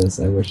like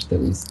this. I wish that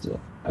we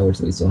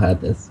still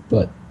had this.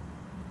 But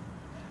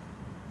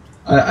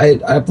I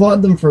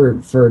applaud them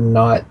for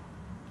not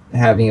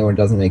having it when it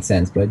doesn't make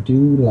sense. But I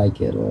do like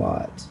it a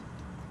lot.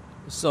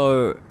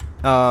 So,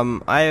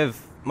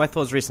 my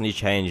thoughts recently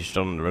changed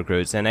on the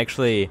recruits, and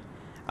actually,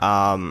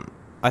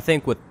 I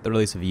think with the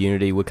release of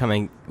Unity, we're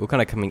kind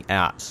of coming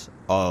out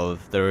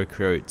of the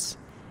recruits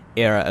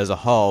era as a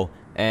whole,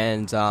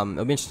 and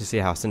it'll be interesting to see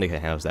how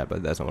Syndicate handles that,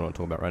 but that's not what I want to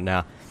talk about right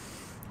now.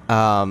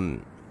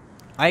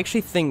 I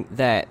actually think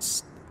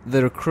that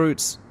the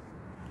recruits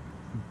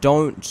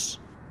don't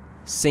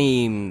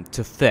seem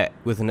to fit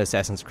with an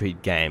Assassin's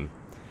Creed game.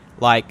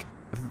 Like,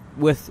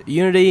 with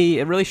Unity,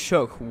 it really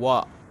shook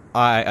what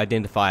I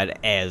identified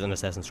as an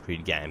Assassin's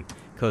Creed game,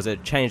 because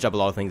it changed up a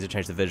lot of things, it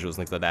changed the visuals and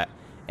things like that.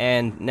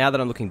 And now that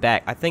I'm looking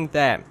back, I think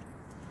that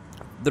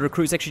the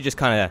recruits actually just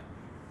kind of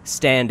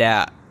stand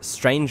out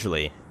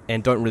strangely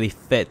and don't really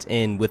fit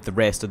in with the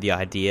rest of the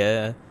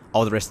idea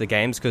of the rest of the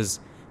games, because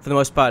for the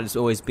most part it's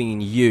always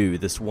been you,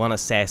 this one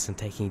assassin,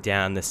 taking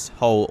down this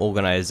whole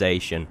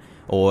organization,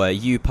 or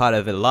you part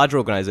of a larger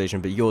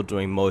organization but you're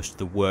doing most of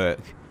the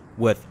work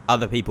with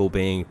other people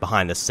being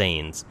behind the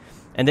scenes.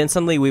 And then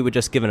suddenly we were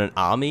just given an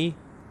army,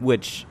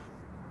 which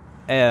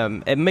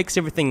it makes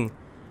everything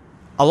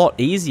a lot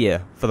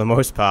easier for the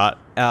most part,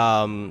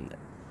 and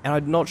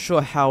I'm not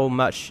sure how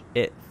much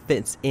it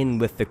fits in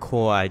with the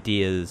core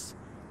ideas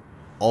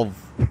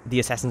of the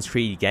Assassin's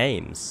Creed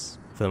games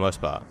for the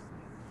most part.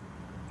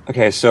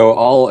 Okay, so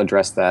I'll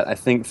address that. I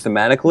think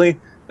thematically,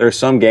 there are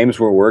some games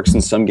where it works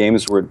and some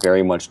games where it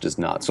very much does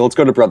not. So let's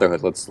go to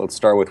Brotherhood. Let's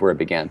start with where it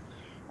began.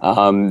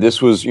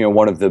 This was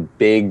one of the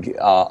big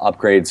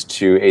upgrades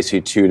to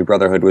AC2 to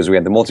Brotherhood. Was we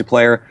had the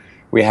multiplayer,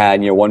 we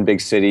had one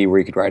big city where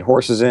you could ride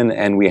horses in,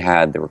 and we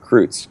had the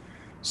recruits.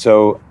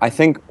 So I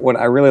think what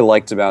I really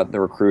liked about the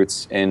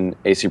recruits in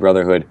AC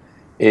Brotherhood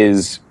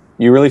is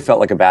you really felt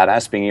like a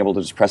badass being able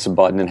to just press a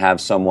button and have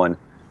someone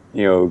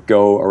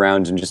go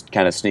around and just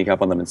kind of sneak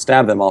up on them and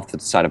stab them off the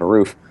side of a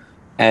roof.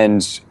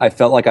 And I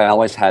felt like I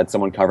always had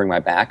someone covering my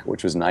back,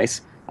 which was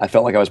nice. I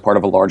felt like I was part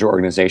of a larger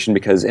organization,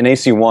 because in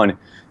AC1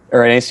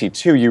 or in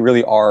AC2, you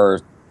really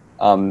are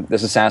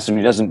this assassin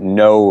who doesn't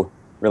know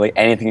really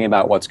anything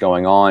about what's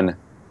going on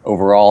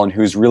overall and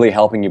who's really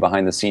helping you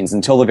behind the scenes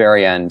until the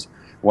very end,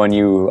 when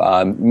you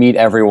meet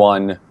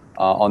everyone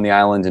on the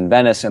island in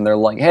Venice and they're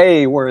like,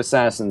 hey, we're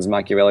assassins.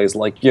 Machiavelli's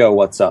like, yo,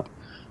 what's up?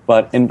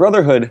 But in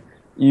Brotherhood,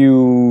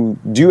 you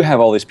do have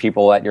all these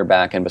people at your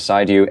back and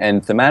beside you,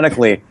 and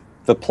thematically,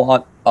 the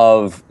plot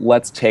of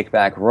let's take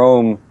back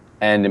Rome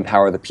and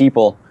empower the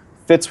people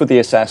fits with the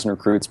assassin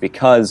recruits,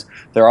 because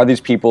there are these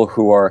people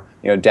who are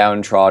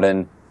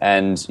downtrodden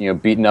and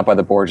beaten up by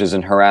the Borgias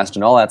and harassed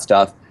and all that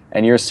stuff,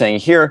 and you're saying,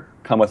 here,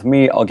 come with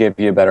me, I'll give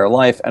you a better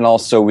life, and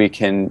also we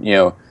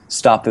can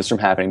stop this from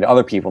happening to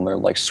other people. And they're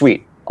like,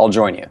 sweet, I'll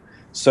join you.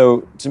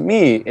 So to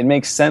me, it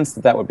makes sense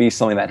that that would be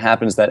something that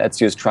happens, that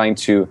Ezio is trying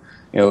to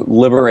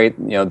liberate,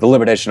 the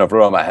liberation of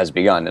Roma has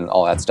begun and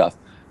all that stuff.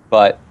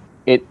 But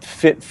it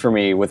fit for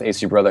me with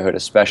AC Brotherhood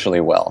especially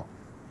well.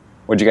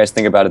 What do you guys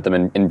think about it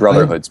in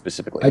Brotherhood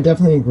specifically? I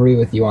definitely agree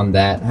with you on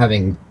that,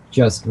 having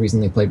just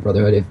recently played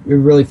Brotherhood. It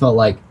really felt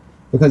like,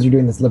 because you're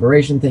doing this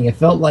liberation thing, it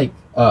felt like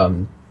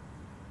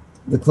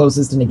the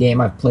closest in a game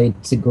I've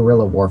played to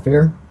guerrilla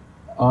warfare,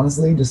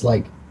 honestly. Just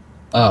like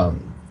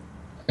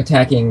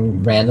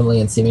attacking randomly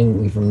and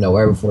seemingly from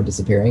nowhere before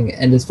disappearing.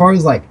 And as far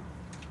as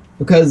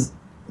because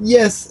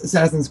yes,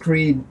 Assassin's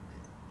Creed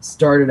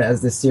started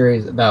as this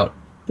series about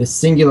this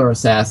singular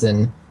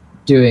assassin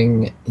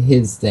doing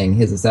his thing,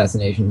 his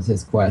assassinations,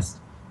 his quest.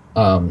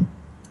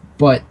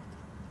 But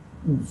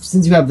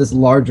since you have this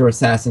larger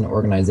assassin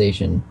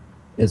organization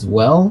as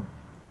well,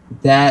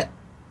 and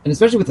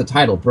especially with the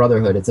title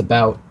Brotherhood, it's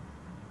about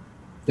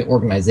the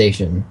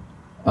organization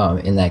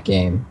in that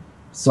game.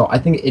 So I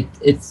think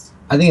it's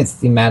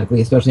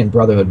thematically, especially in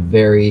Brotherhood,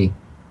 very.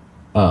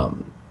 I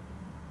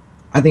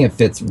think it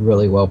fits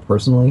really well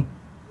personally,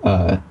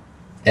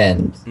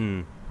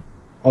 and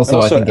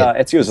also I think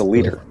Ezio is a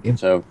leader,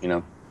 so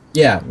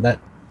Yeah, that.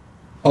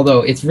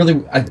 Although it's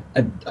really,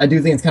 I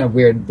do think it's kind of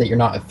weird that you're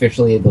not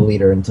officially the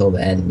leader until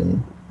the end,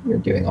 and you're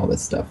doing all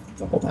this stuff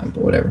the whole time.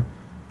 But whatever.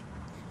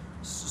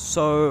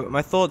 So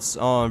my thoughts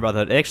on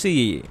Brotherhood,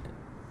 actually,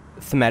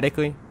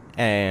 thematically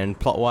and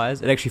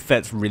plot-wise, it actually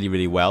fits really,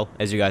 really well,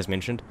 as you guys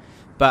mentioned,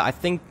 But I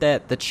think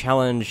that the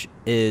challenge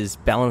is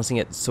balancing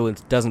it so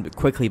it doesn't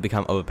quickly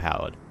become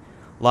overpowered.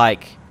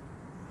 Like,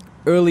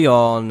 early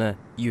on,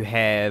 you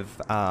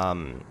have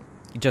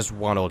just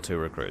 1 or 2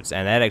 recruits,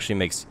 and that actually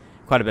makes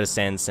quite a bit of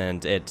sense,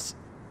 and it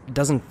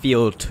doesn't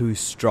feel too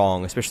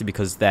strong, especially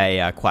because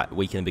they are quite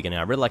weak in the beginning.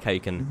 I really like how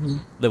you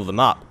can level them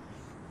up.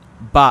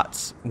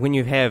 But when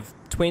you have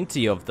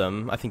 20 of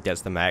them, I think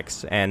that's the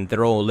max, and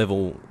they're all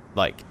level,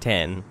 like,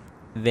 10,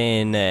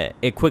 then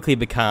it quickly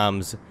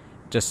becomes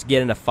just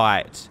get in a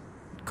fight,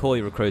 call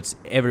your recruits,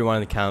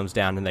 everyone comes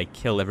down and they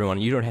kill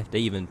everyone. You don't have to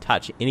even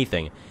touch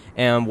anything.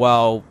 And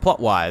while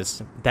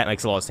plot-wise, that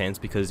makes a lot of sense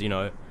because, you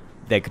know,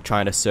 they're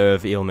trying to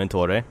serve Il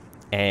Mentore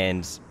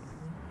and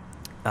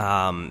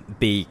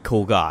be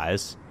cool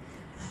guys,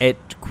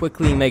 it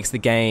quickly makes the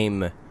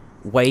game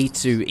way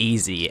too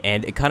easy,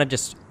 and it kind of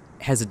just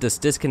has a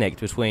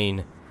disconnect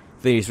between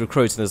these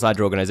recruits and this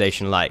larger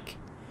organization, like.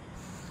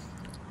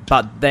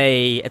 But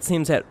it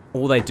seems that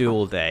all they do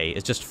all day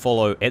is just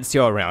follow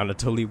Ezio around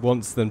until he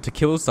wants them to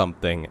kill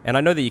something. And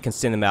I know that you can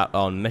send them out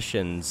on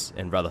missions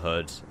in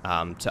Brotherhood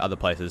to other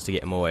places to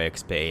get more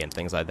XP and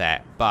things like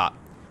that, but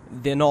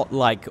they're not,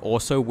 like,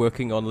 also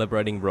working on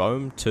liberating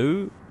Rome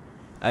too?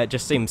 It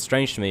just seems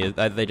strange to me.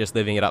 Are they just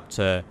leaving it up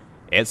to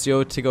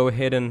Ezio to go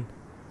ahead and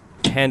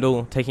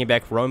handle taking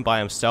back Rome by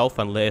himself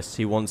unless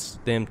he wants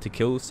them to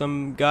kill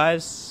some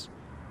guys?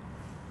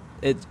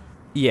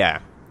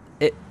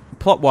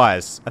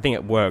 Plot-wise, I think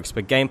it works,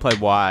 but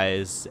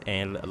gameplay-wise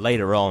and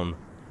later on,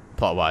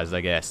 plot-wise,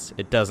 I guess,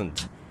 it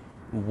doesn't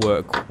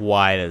work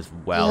quite as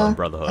well in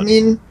Brotherhood. I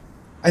mean,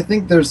 I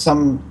think there's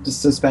some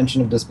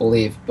suspension of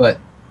disbelief, but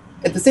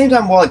at the same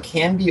time, while it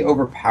can be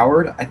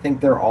overpowered, I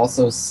think there are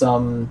also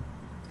some,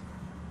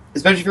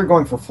 especially if you're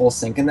going for full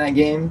sync in that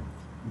game,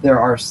 there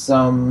are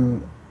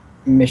some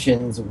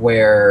missions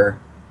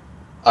where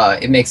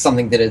it makes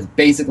something that is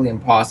basically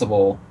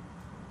impossible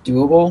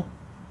doable.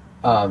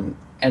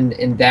 And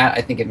in that,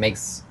 I think it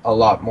makes a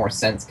lot more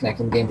sense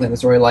connecting the gameplay and the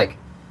story. Like,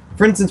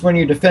 for instance, when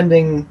you're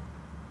defending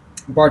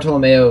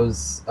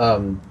Bartolomeo's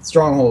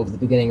stronghold at the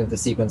beginning of the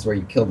sequence where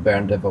you kill the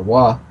Baron de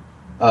Valois,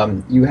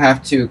 you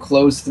have to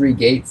close 3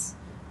 gates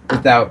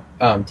without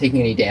taking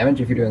any damage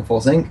if you're doing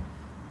full sync.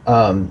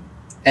 And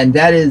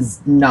that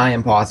is nigh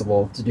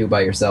impossible to do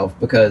by yourself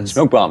because...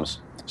 Smoke bombs.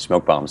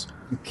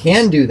 You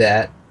can do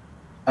that,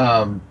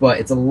 but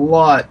it's a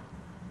lot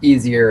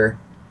easier.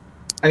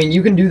 I mean,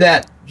 you can do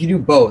that if you do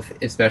both,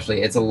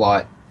 especially. It's a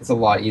lot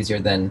easier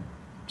than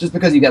just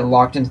because you get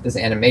locked into this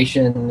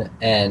animation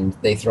and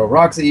they throw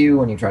rocks at you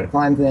when you try to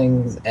climb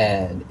things,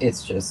 and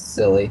it's just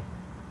silly.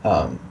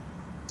 But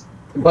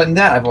in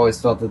that, I've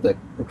always felt that the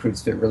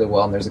recruits fit really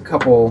well, and there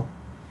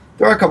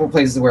are a couple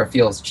places where it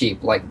feels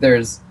cheap. Like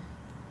there's,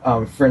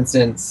 for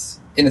instance,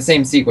 in the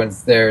same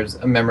sequence, there's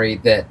a memory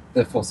that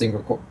the full sync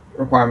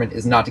requirement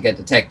is not to get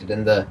detected,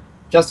 and the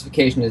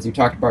justification is you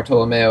talk to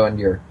Bartolomeo and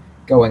you're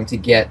going to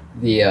get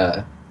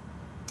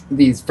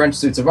these French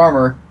suits of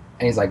armor,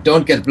 and he's like,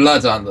 don't get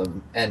blood on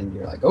them, and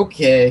you're like,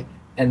 okay.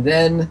 And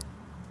then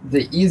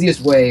the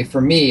easiest way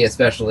for me,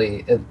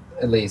 especially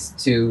at least,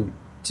 to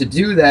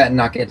do that and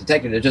not get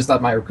detected is just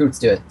let my recruits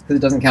do it, because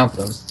it doesn't count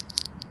them.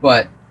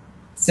 But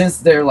since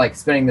they're like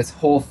spending this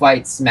whole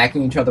fight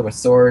smacking each other with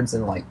swords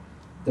and like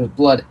there's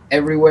blood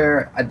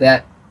everywhere,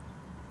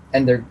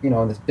 and they're, you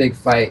know, in this big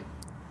fight,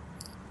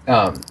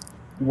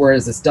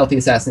 whereas a stealthy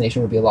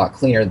assassination would be a lot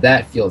cleaner,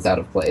 that feels out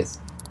of place.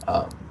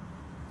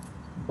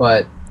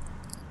 But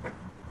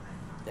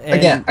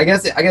again, I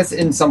guess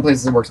in some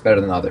places it works better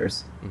than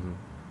others. Mm-hmm.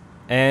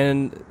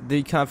 And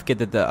you can't forget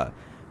that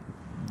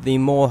the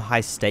more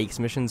high stakes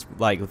missions,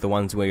 like the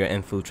ones where you're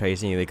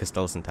infiltrating the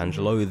Castel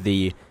Sant'Angelo,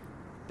 the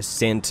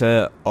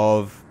center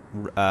of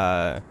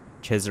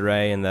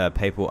Cesare and the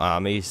papal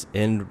armies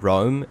in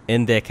Rome,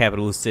 in their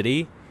capital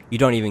city, you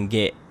don't even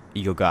get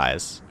your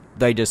guys.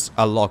 They just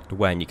are locked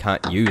away and you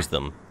can't use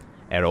them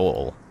at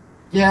all.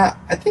 Yeah,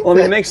 I think. Well, I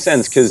mean, it makes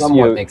sense because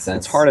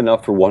it's hard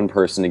enough for one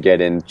person to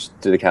get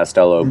into the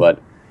Castello, but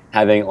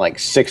having like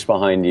 6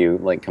 behind you,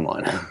 like, come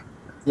on.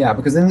 Yeah,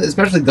 because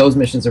especially those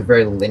missions are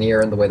very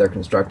linear in the way they're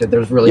constructed.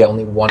 There's really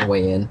only one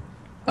way in.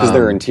 Because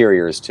they're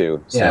interiors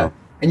too. So. Yeah,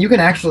 and you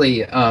can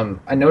actually.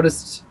 I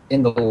noticed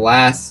in the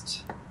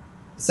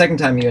second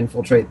time you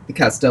infiltrate the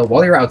Castel,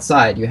 while you're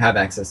outside, you have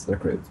access to the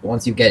recruits. But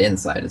once you get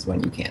inside, is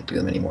when you can't do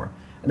them anymore.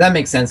 And that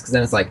makes sense because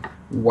then it's like,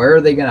 where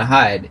are they going to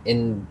hide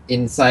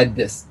inside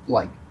this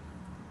like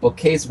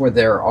bookcase where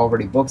there are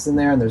already books in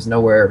there and there's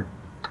nowhere?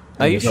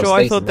 Are you sure?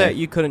 I thought that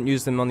you couldn't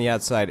use them on the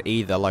outside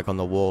either, like on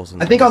the walls.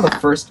 And I think on the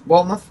first.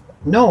 Well,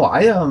 no.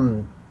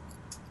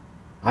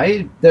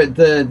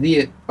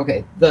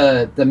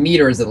 The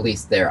meter is at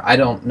least there. I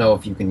don't know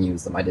if you can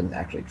use them. I didn't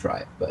actually try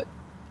it, but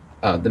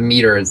the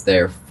meter is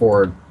there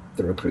for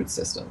the recruit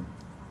system.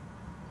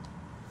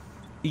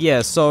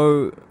 Yeah.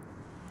 So.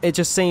 It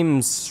just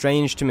seems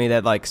strange to me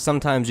that, like,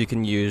 sometimes you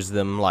can use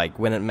them, like,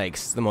 when it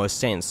makes the most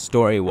sense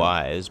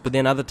story-wise, but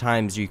then other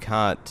times you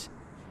can't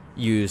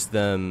use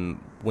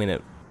them when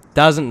it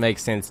doesn't make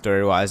sense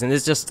story-wise, and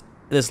there's just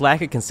this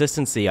lack of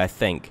consistency, I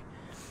think,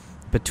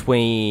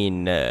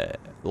 between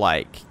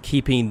like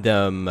keeping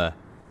them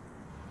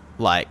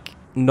like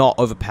not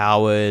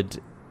overpowered,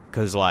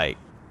 because like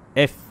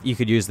if you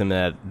could use them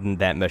in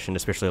that mission,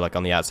 especially like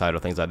on the outside or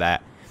things like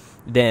that,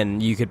 then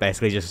you could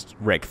basically just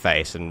wreck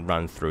face and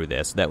run through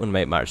there, so that wouldn't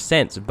make much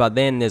sense. But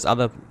then there's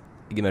other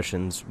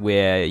missions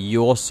where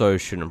you also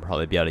shouldn't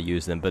probably be able to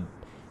use them, but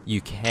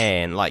you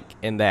can, like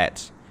in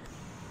that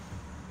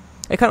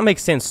it kind of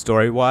makes sense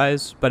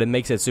story-wise, but it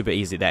makes it super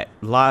easy. That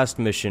last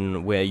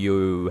mission where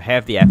you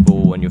have the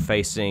apple and you're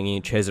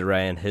facing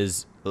Cesare and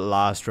his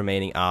last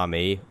remaining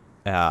army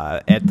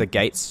at the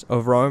gates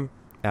of Rome.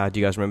 Do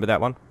you guys remember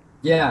that one?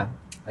 Yeah.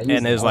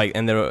 And there's like,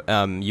 and there,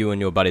 you and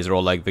your buddies are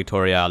all like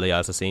Vittoria Ali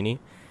Assassini,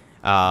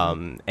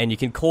 and you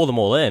can call them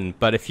all in.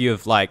 But if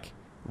you've like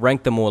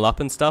ranked them all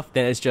up and stuff,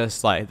 then it's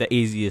just like the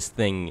easiest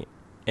thing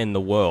in the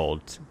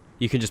world.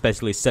 You can just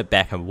basically sit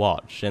back and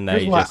watch. And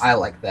here's why I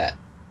like that,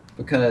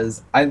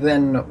 because I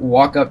then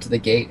walk up to the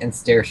gate and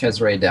stare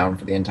Cesare down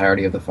for the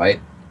entirety of the fight,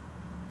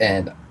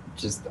 and that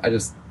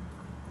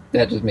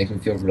just makes me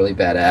feel really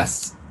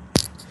badass.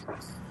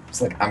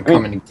 It's like I'm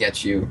coming to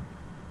get you.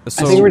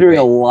 So, I think we're doing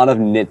a lot of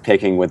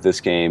nitpicking with this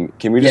game.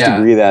 Can we just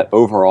agree that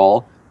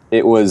overall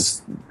it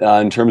was,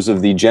 in terms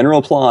of the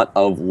general plot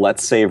of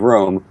Let's Save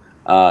Rome,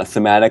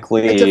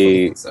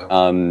 thematically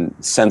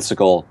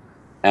sensical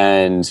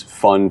and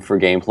fun for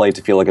gameplay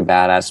to feel like a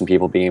badass and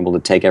people being able to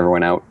take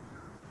everyone out?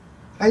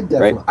 I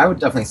would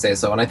definitely say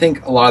so. And I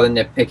think a lot of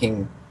the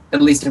nitpicking,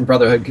 at least in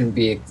Brotherhood, can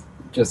be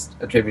just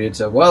attributed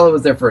to, well, it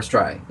was their first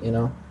try, you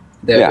know?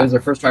 It was their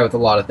first try with a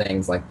lot of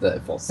things, like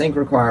the full sync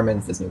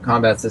requirements, this new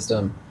combat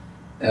system,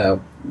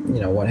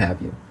 what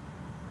have you.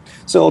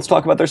 So let's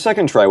talk about their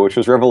second try, which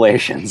was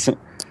Revelations.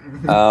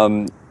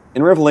 In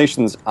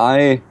Revelations,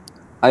 I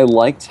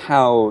liked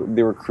how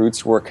the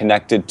recruits were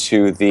connected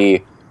to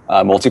the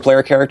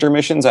multiplayer character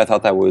missions. I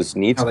thought that was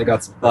neat. How they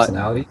got some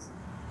personalities?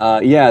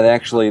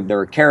 There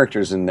were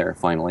characters in there,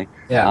 finally.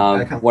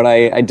 Yeah. What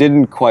I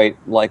didn't quite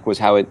like was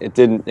how it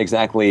didn't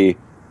exactly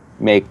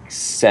make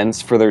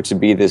sense for there to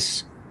be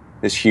this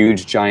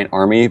huge, giant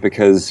army,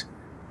 because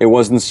it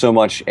wasn't so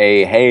much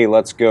a, hey,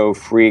 let's go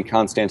free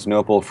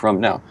Constantinople from...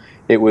 No,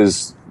 it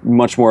was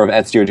much more of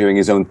Ezio doing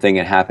his own thing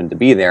and happened to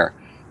be there.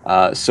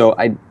 So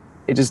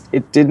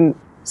it didn't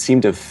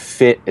seem to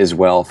fit as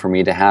well for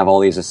me to have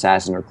all these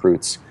assassin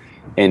recruits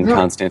in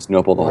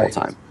Constantinople the whole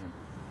time.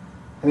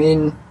 I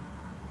mean,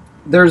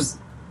 there's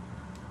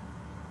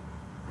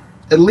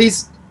at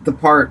least the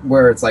part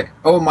where it's like,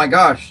 oh my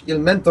gosh, Il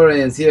Mentore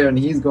is here and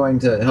he's going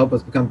to help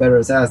us become better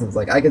assassins.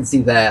 Like, I can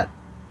see that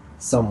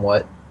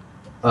somewhat.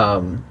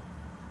 I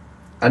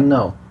don't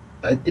know.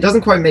 It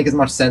doesn't quite make as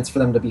much sense for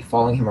them to be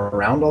following him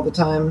around all the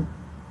time.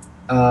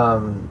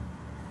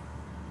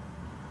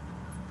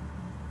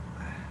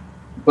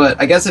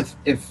 But I guess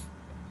if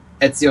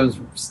Ezio's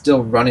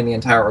still running the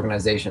entire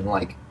organization,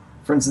 like,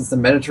 for instance, the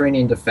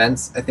Mediterranean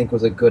defense, I think,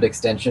 was a good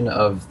extension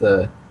of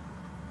the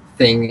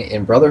thing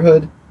in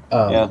Brotherhood.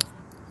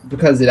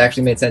 Because it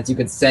actually made sense. You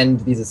could send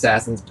these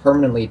assassins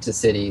permanently to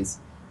cities,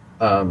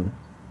 and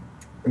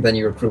then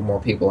you recruit more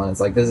people, and it's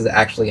like, this is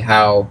actually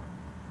how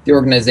the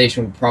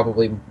organization would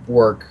probably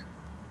work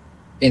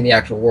in the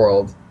actual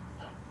world.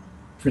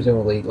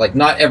 Presumably, like,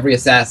 not every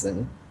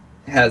assassin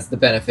has the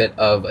benefit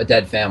of a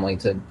dead family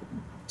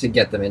to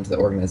get them into the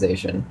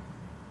organization.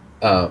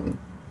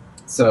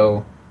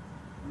 So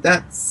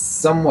that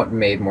somewhat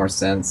made more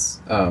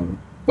sense.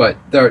 But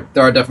there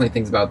are definitely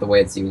things about the way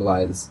it's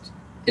utilized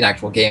in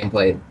actual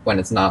gameplay when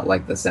it's not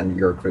like the send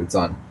your recruits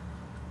on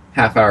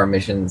half-hour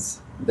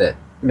missions that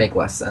make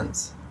less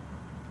sense.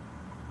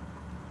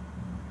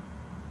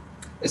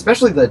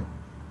 Especially the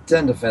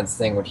den defense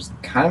thing, which is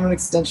kind of an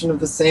extension of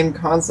the same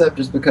concept,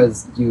 just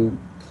because you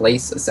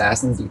place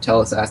assassins, you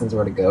tell assassins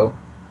where to go.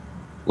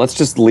 Let's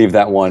just leave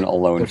that one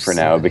alone for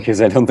now,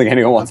 because I don't think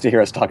anyone wants to hear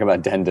us talk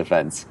about den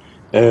defense.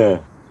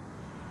 Ugh.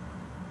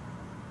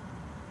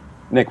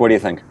 Nick, what do you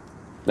think?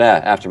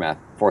 Aftermath.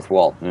 Fourth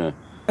wall. You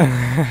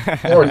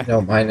already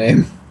know my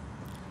name.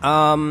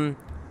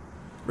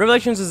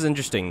 Revelations is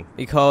interesting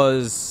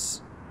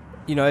because,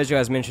 as you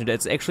guys mentioned,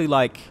 it's actually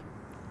like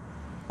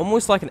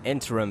almost like an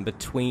interim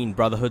between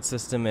Brotherhood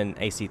system and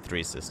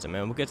AC3 system,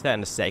 and we'll get to that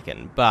in a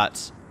second.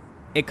 But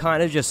it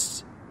kind of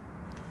just,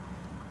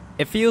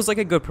 it feels like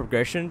a good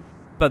progression,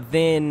 but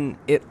then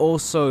it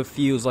also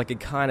feels like it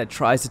kind of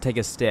tries to take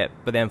a step,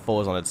 but then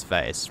falls on its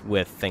face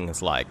with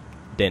things like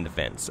den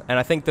defense. And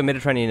I think the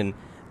Mediterranean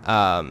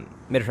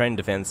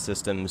defense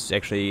systems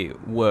actually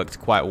worked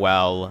quite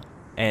well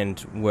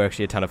and were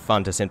actually a ton of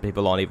fun to send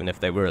people on, even if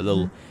they were a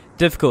little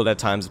difficult at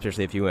times,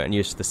 especially if you weren't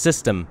used to the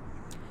system.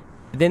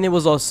 Then there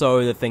was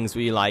also the things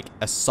where you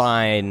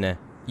assign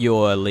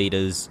your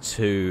leaders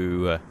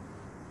to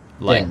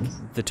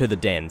to the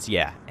dens,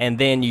 and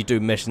then you do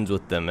missions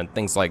with them and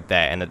things like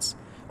that, and it's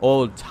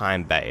all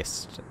time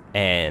based,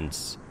 and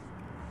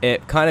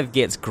it kind of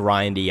gets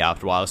grindy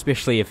after a while,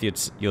 especially if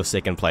it's your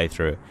second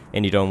playthrough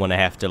and you don't want to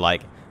have to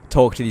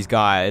talk to these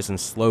guys and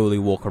slowly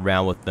walk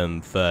around with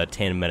them for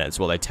 10 minutes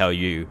while they tell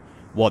you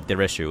what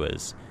their issue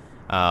is.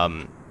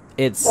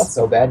 It's not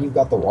so bad. You've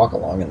got the walk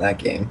along in that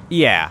game.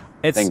 Yeah,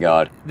 Thank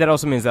God. That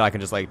also means that I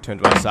can just like turn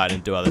to my side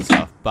and do other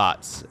stuff,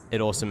 but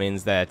it also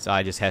means that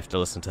I just have to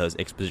listen to his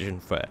exposition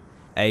for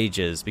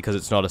ages because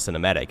it's not a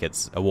cinematic;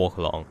 it's a walk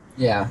along.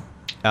 Yeah.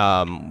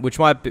 Which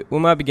we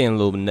might be getting a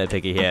little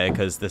nitpicky here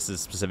because this is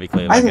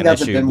specifically like I think an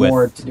that's a issue bit with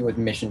more to do with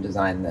mission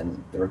design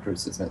than the recruit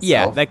system itself.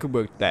 yeah, that could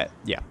work. That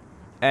yeah,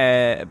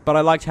 but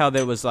I liked how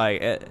there was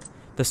like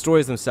the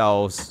stories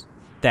themselves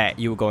that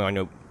you were going on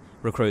your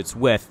recruits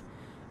with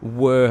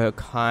were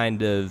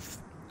kind of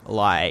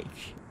like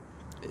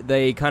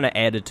they kind of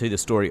added to the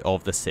story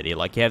of the city.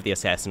 Like you have the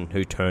assassin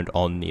who turned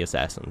on the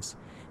assassins,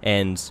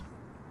 and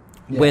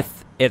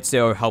with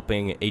Ezio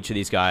helping each of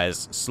these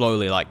guys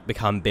slowly like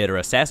become better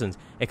assassins,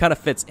 it kind of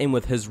fits in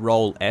with his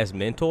role as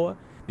mentor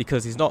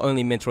because he's not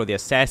only mentoring the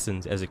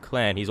assassins as a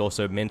clan, he's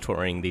also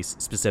mentoring these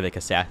specific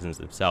assassins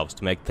themselves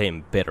to make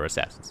them better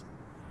assassins.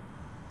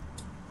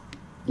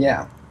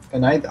 Yeah,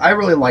 and I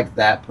really like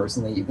that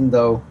personally, even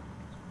though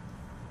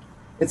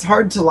it's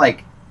hard to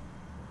like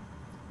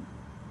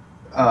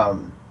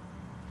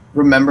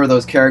remember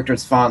those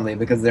characters fondly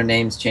because their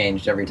names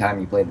changed every time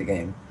you played the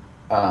game.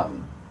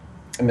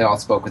 And they all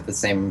spoke with the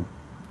same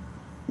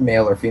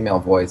male or female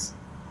voice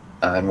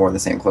and wore the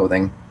same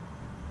clothing.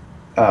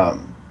 But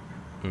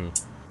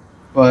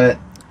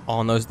oh,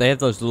 and they have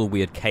those little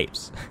weird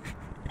capes.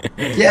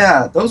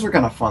 yeah, those were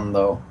kind of fun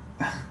though.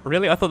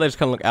 Really? I thought they just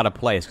kind of looked out of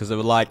place because they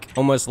were like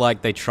almost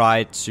like they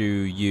tried to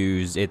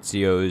use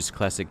Ezio's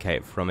classic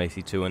cape from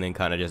AC2 and then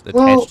kind of just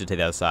attached it to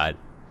the other side.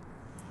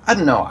 I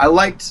don't know. I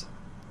liked.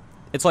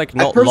 It's like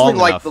not I personally long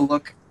liked enough. the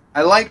look.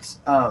 I liked.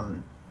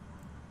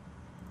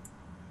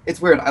 It's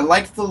weird. I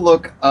liked the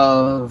look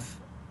of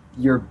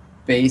your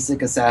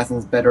basic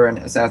assassins better in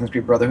Assassin's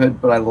Creed Brotherhood,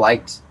 but I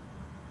liked.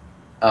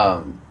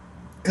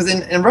 Because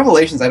in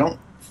Revelations, I don't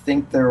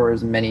think there were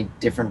as many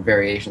different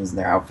variations in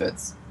their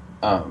outfits.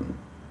 I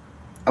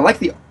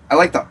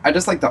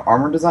just like the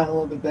armor design a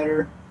little bit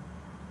better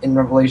in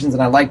Revelations,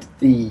 and I liked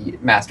the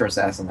Master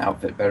Assassin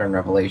outfit better in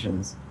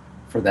Revelations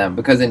for them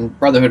because in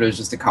Brotherhood it was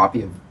just a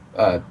copy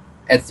of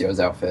Ezio's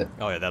outfit.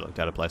 Oh yeah, that looked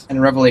out of place. And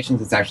in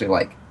Revelations, it's actually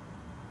like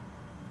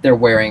they're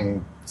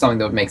wearing something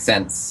that would make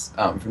sense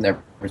from their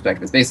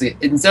perspective. It's basically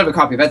instead of a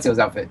copy of Ezio's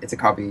outfit, it's a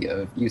copy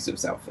of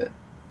Yusuf's outfit,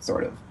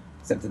 sort of,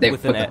 except that they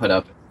put the hood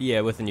up.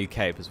 Yeah, with a new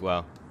cape as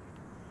well.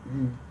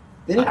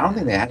 They didn't, I don't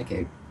think they had a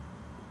cape.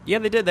 Yeah,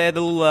 they did. They had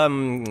a little.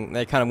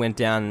 They kind of went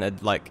down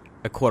at like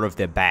a quarter of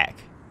their back.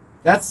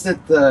 That's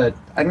at the.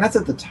 I think that's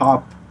at the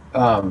top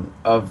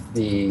of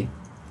the.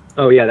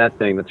 Oh yeah, that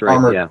thing. That's right.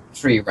 Armor Yeah.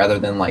 tree rather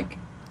than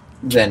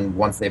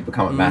once they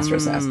become a master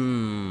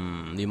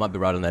assassin. You might be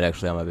right on that.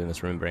 Actually, I might be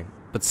misremembering.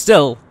 But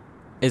still,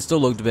 it still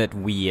looked a bit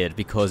weird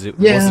because it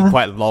wasn't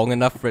quite long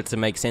enough for it to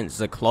make sense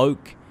as a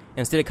cloak.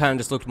 Instead, it kind of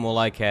just looked more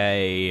like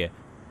a.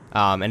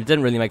 And it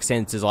didn't really make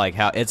sense as like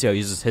how Ezio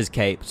uses his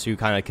cape to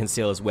kind of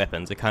conceal his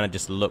weapons. It kind of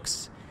just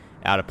looks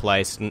out of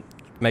place. And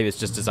maybe it's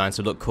just designed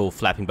to look cool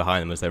flapping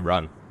behind them as they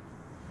run.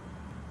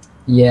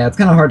 Yeah, it's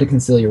kind of hard to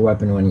conceal your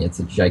weapon when it's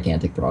a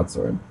gigantic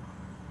broadsword.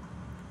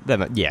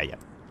 Yeah.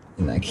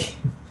 In that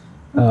game.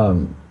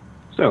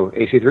 So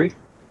AC3.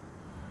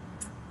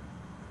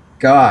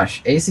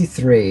 Gosh,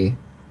 AC3.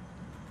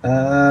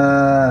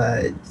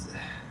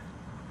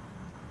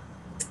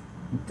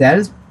 That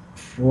is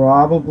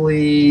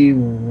probably.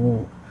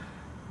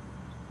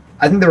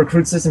 I think the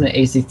recruit system in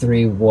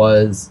AC3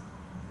 was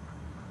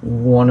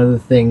one of the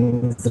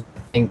things that I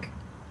think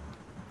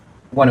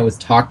when it was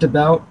talked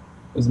about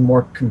was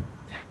one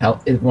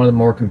of the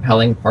more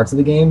compelling parts of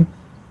the game,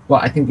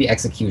 but I think the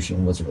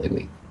execution was really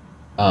weak.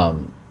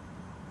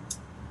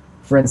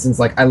 For instance,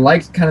 like I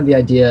liked kind of the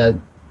idea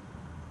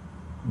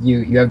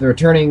you have the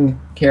returning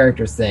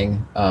characters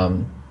thing.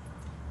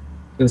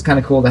 It was kind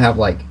of cool to have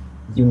like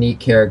unique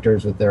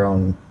characters with their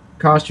own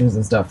costumes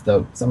and stuff,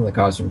 though some of the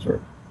costumes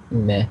were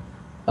meh,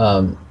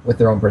 with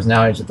their own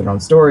personalities, with their own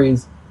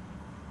stories.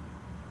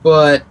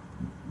 But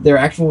their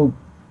actual,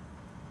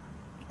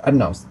 I don't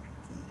know.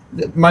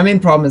 My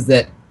main problem is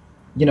that,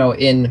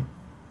 in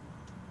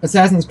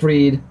Assassin's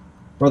Creed,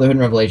 Brotherhood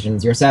and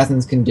Revelations, your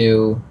assassins can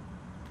do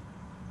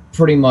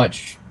pretty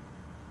much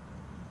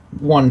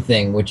one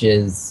thing, which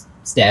is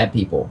stab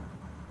people.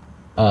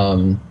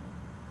 And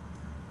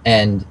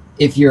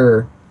if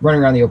you're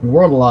running around the open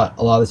world a lot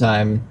of the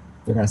time,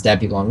 they're going to stab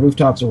people on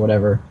rooftops or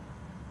whatever.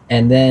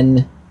 And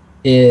then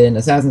in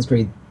Assassin's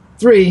Creed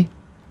 3,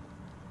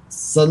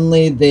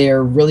 suddenly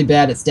they're really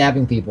bad at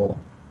stabbing people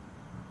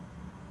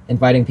and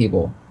fighting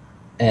people.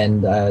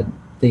 And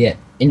they get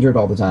injured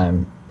all the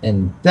time.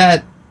 And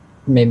that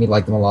made me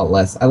like them a lot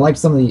less. I liked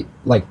some of the,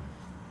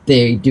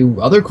 they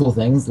do other cool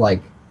things,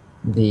 like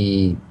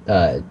the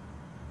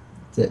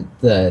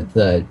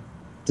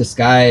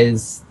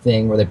disguise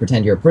thing where they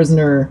pretend you're a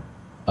prisoner,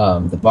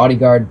 the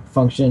bodyguard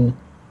function,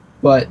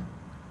 but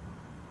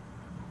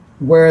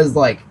whereas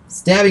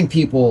stabbing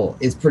people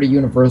is pretty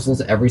universal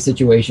to every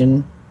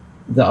situation,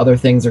 the other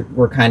things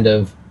were kind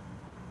of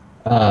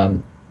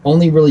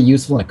only really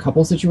useful in a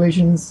couple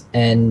situations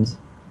and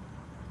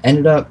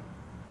ended up,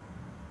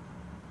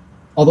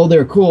 although they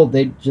were cool,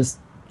 they just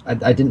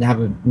I didn't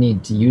have a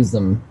need to use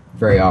them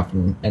very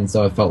often, and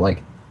so it felt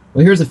like,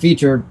 well, here's a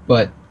feature,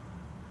 but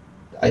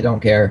I don't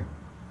care.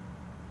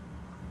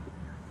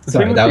 The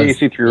thing with the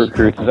AC3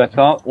 recruits is I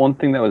thought one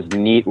thing that was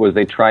neat was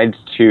they tried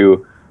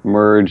to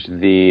merge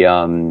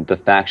the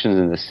factions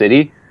in the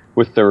city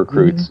with the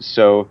recruits. Mm-hmm.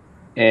 So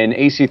in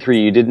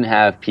AC3, you didn't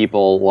have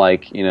people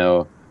like,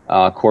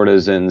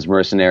 courtesans,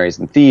 mercenaries,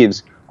 and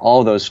thieves.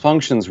 All of those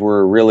functions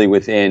were really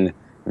within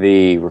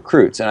the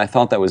recruits, and I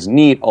thought that was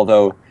neat,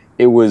 although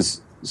it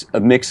was a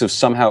mix of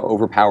somehow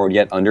overpowered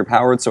yet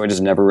underpowered, so I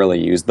just never really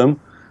used them,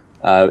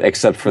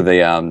 except for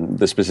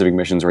the specific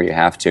missions where you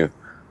have to.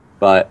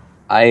 But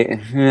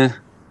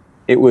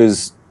it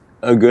was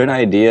a good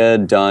idea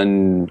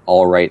done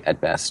all right at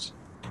best.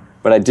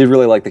 But I did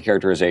really like the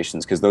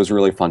characterizations, because those were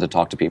really fun to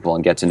talk to people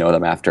and get to know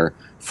them after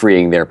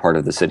freeing their part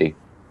of the city.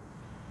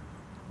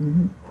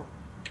 Mm-hmm.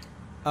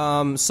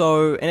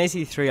 So in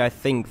AC3, I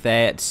think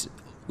that,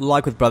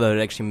 like with Brotherhood,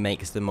 it actually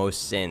makes the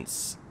most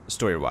sense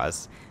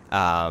story-wise.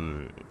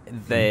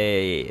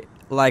 They,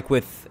 like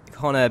with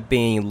Connor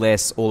being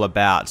less all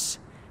about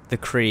the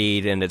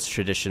creed and its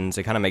traditions,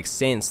 it kind of makes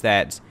sense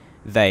that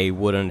they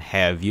wouldn't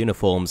have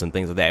uniforms and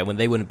things like that, when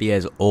they wouldn't be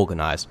as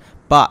organized.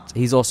 But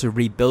he's also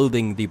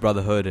rebuilding the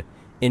Brotherhood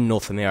in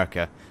North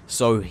America,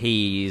 so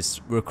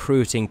he's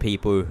recruiting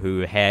people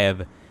who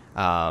have...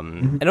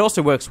 And it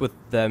also works with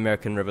the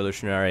American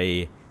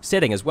Revolutionary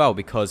setting as well,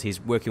 because he's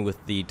working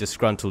with the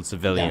disgruntled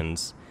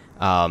civilians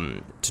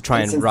to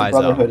try and rise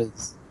up.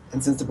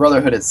 And since the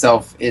Brotherhood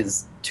itself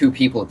is 2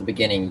 people at the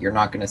beginning, you're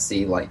not going to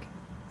see, like,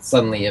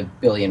 suddenly a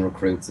billion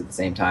recruits at the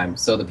same time.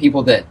 So the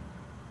people that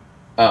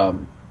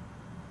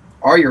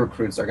are your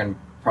recruits are going to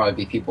probably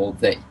be people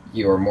that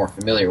you are more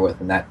familiar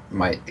with, and that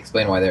might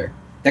explain why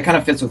that kind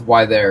of fits with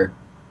why they're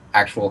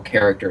actual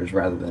characters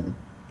rather than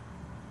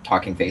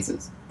talking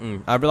faces.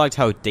 I really liked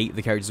how deep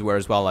the characters were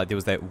as well. Like, there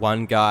was that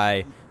one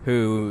guy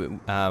who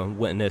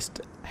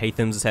witnessed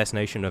Hatham's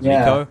assassination of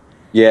Nico.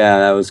 Yeah,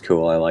 that was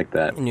cool. I like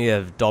that. And you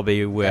have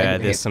Dobby, where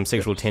there's some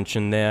sexual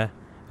tension there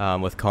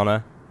with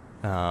Connor.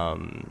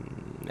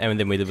 And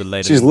then we live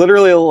later. She's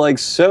literally like,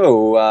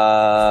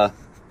 so,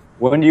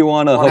 when do you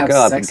want to hook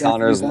up? And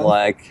Connor's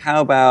like,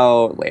 how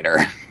about later?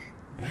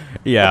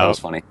 Yeah. That was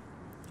funny.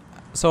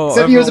 So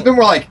except he was a bit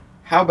more like,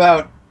 how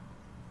about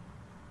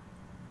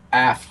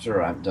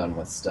after I'm done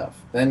with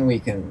stuff? Then we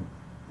can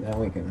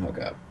hook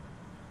up.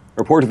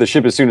 Report to the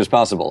ship as soon as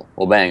possible.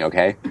 Well, bang,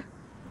 okay?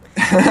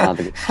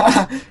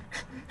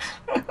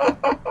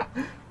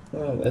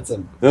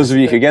 Those of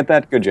you who get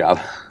that, good job.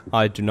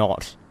 I do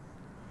not.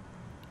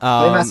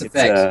 Play Mass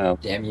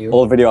Effect, damn you.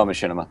 Old video on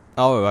Machinima.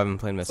 Oh, I haven't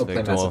played Mass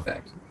Effect Mass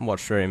Effect.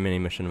 Watched very many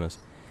Machinimas.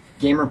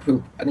 Gamer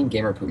Poop. I think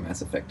Gamer Poop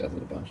Mass Effect does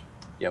it a bunch.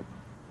 Yep.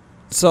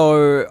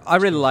 So, I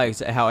really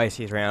liked how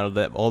AC3 handled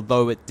it,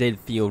 although it did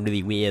feel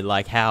really weird,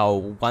 like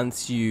how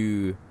once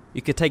you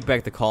could take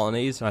back the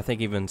colonies, and I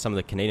think even some of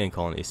the Canadian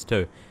colonies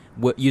too,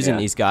 using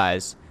these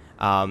guys.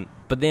 But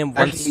then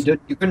once... Actually,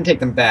 you couldn't take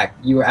them back.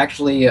 You were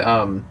actually...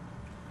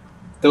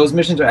 those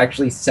missions are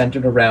actually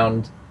centered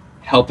around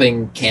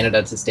helping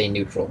Canada to stay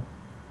neutral.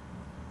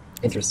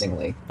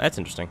 Interestingly. That's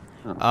interesting.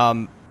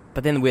 Oh.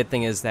 But then the weird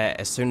thing is that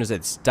as soon as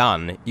it's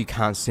done, you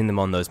can't send them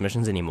on those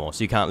missions anymore,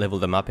 so you can't level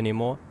them up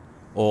anymore,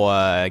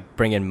 or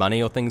bring in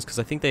money or things, because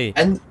I think they...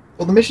 And,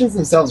 well, the missions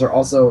themselves are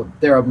also...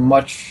 They're a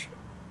much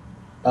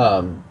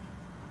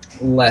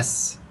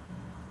less...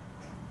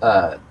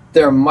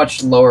 they're a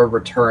much lower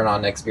return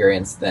on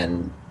experience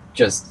than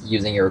just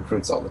using your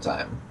recruits all the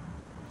time.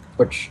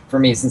 Which, for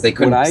me, since they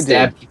couldn't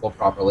stab people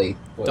properly...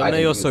 Don't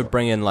they also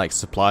bring in, like,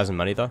 supplies and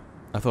money, though?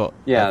 I thought...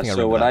 Yeah,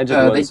 so what I did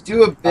was... They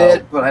do a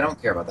bit, but I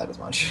don't care about that as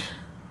much.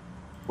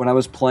 When I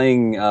was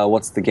playing,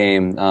 what's the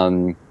game?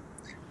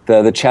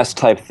 The chess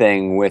type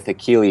thing with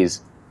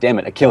Achilles. Damn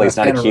it, Achilles,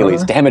 not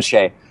Achilles. Damn it,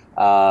 Shay.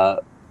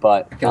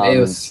 But...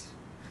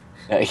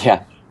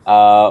 yeah.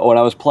 When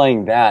I was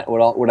playing that,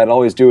 what I'd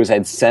always do is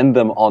I'd send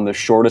them on the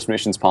shortest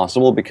missions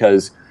possible,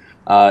 because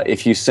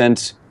if you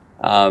sent...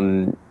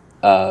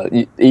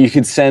 you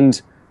could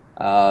send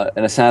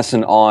an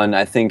assassin on,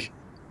 I think,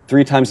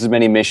 3 times as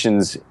many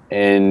missions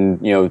in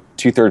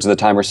 2/3 of the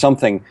time, or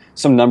something,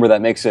 some number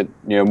that makes it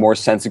more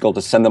sensible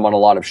to send them on a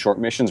lot of short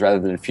missions rather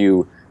than a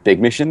few big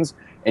missions,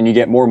 and you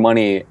get more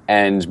money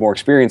and more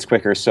experience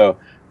quicker. So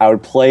I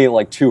would play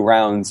like 2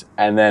 rounds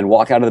and then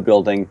walk out of the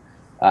building,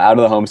 out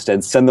of the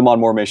homestead, send them on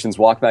more missions,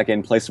 walk back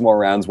in, play some more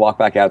rounds, walk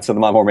back out, send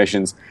them on more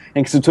missions,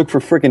 and because it took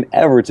for frickin'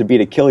 ever to beat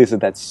Achilles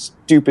at that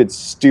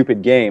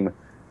stupid game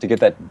to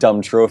get that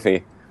dumb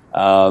trophy,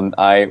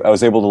 I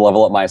was able to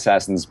level up my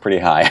assassins pretty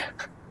high.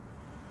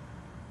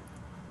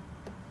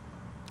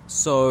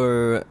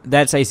 So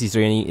that's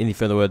AC3. Any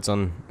further words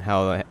on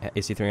how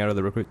AC3 out of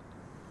the recruit?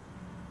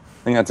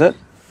 I think that's it.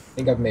 I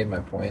think I've made my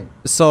point.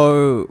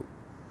 So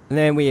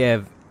then we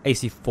have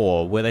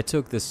AC4, where they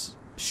took this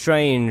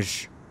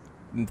strange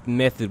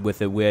method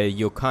with it, where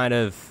you're kind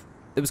of...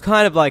 It was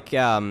kind of like,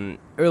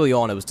 early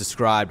on it was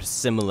described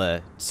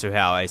similar to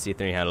how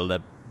AC3 handled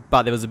it,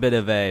 but there was a bit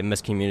of a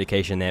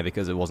miscommunication there,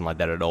 because it wasn't like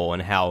that at all,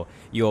 and how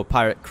your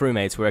pirate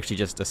crewmates were actually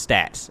just a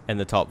stat in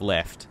the top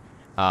left.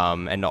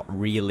 and not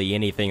really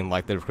anything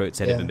like the recruits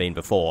had ever been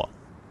before.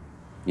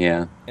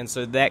 Yeah. And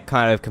so that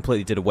kind of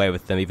completely did away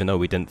with them, even though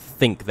we didn't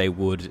think they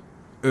would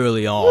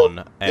early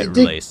on at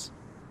release.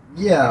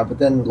 Yeah, but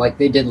then like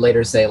they did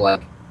later say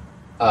like,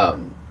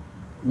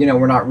 you know,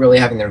 we're not really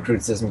having the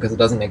recruit system because it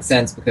doesn't make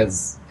sense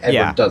because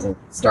Edward doesn't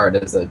start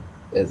as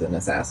an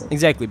assassin.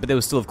 Exactly, but there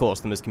was still, of course,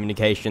 the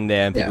miscommunication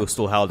there, and people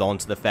still held on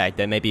to the fact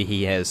that maybe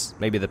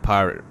the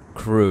pirate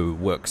crew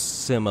works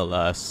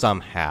similar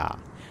somehow.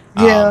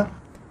 Yeah.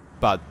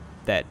 But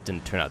that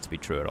didn't turn out to be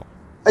true at all.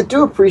 I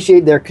do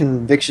appreciate their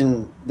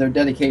conviction, their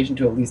dedication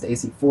to at least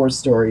AC4's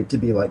story to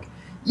be like,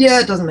 yeah,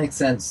 it doesn't make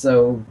sense,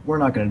 so we're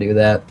not going to do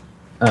that.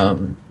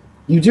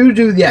 You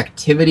do the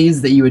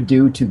activities that you would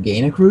do to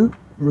gain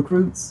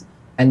recruits,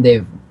 and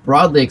they've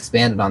broadly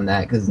expanded on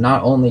that, because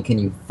not only can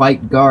you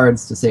fight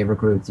guards to save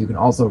recruits, you can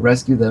also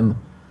rescue them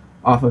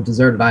off of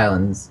deserted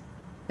islands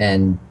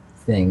and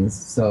things,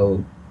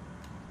 so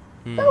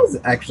that was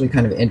actually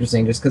kind of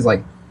interesting, just because,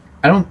 like,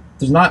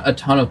 there's not a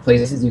ton of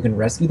places you can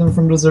rescue them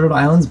from deserted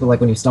islands, but, like,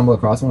 when you stumble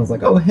across one, it's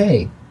like, oh,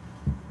 hey,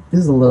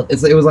 this is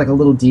it was like a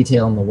little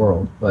detail in the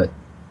world, but,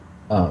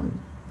 and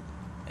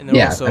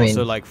they're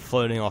also like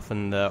floating off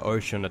in the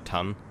ocean a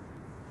ton.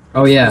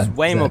 Oh yeah, it's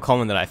way more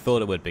common than I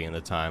thought it would be in the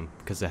time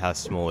because of how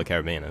small the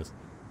Caribbean is.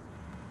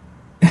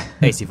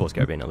 AC4's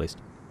Caribbean, at least.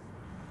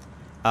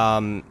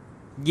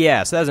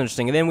 Yeah, so that was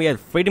interesting. And then we had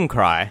Freedom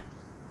Cry,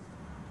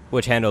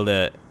 which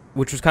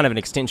was kind of an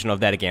extension of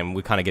that again.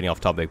 We're kind of getting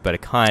off topic, but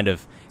it kind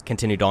of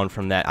continued on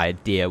from that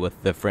idea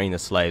with the freeing the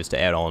slaves to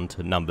add on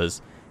to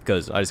numbers.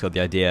 Because I just got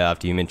the idea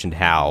after you mentioned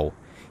how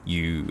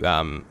you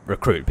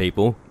recruit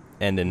people,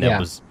 and then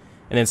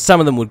and then some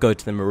of them would go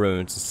to the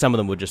Maroons, and some of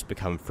them would just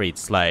become freed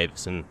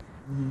slaves and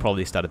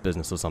probably start a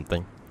business or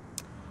something.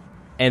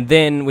 And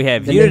then we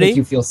have Unity. They make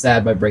you feel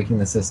sad by breaking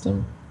the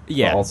system.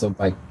 Yeah. But also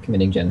by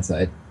committing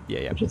genocide.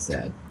 Yeah. Which is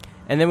sad.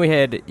 And then we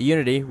had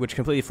Unity, which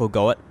completely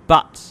forego it,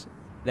 but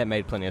that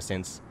made plenty of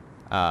sense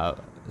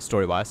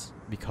story-wise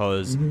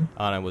because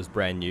Anna was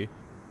brand new.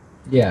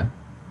 Yeah.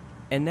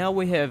 And now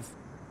we have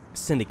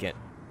Syndicate,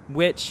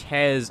 which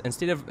has,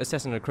 instead of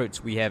assassin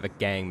recruits, we have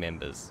gang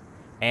members.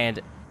 And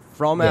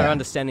from our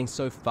understanding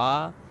so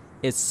far,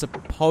 it's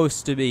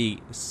supposed to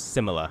be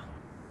similar.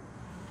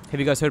 Have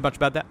you guys heard much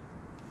about that?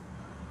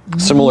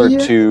 Similar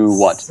to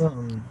what?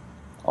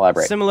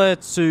 Elaborate. Similar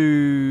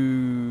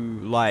to,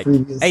 like,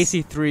 previous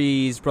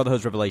AC3's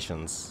Brotherhood's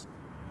Revelations.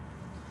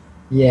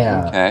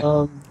 Yeah.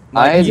 Okay.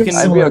 I'd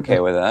be okay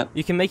with that.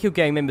 You can make your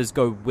gang members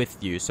go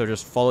with you, so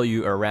just follow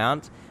you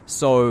around.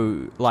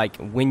 So, like,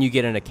 when you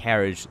get in a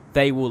carriage,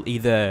 they will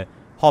either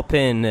hop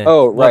in...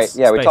 Oh, right.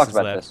 Yeah, we talked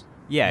about this.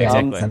 Yeah,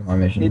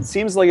 exactly. It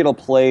seems like it'll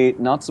play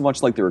not so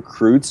much like the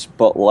recruits,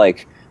 but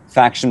like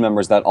faction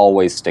members that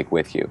always stick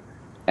with you.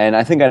 And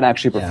I think I'd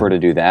actually prefer to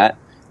do that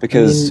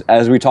because,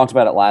 as we talked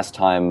about it last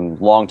time,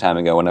 long time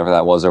ago, whenever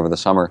that was over the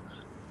summer,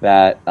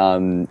 that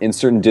in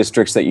certain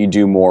districts that you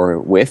do more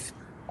with,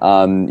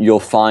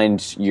 you'll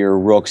find your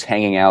rooks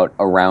hanging out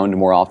around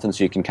more often,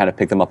 so you can kind of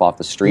pick them up off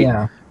the street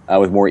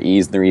with more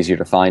ease. They're easier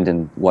to find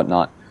and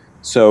whatnot.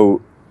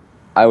 So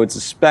I would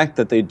suspect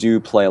that they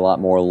do play a lot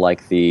more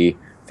like the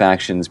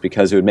factions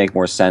because it would make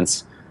more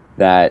sense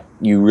that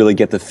you really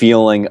get the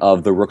feeling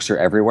of the rooks are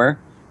everywhere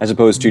as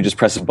opposed to just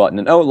press a button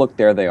and, oh, look,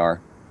 there they are.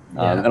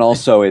 And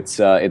also it's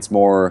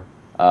more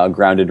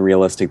grounded and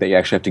realistic that you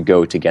actually have to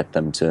go to get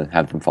them to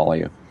have them follow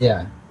you.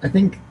 Yeah, I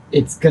think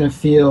it's going to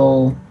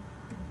feel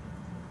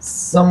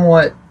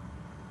somewhat...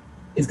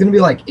 It's going to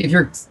be like, if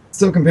you're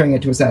still comparing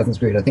it to Assassin's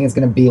Creed, I think it's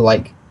going to be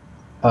like,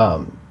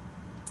 you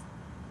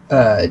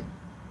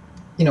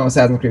know,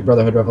 Assassin's Creed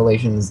Brotherhood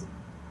Revelations,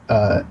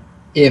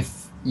 if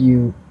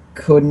you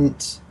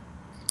couldn't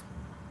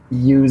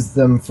use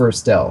them for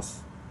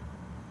stealth.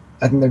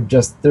 I think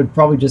they're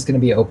probably just going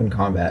to be open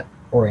combat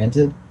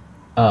oriented.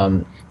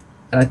 And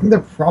I think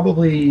they're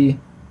probably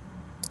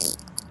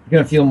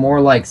going to feel more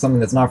like something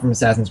that's not from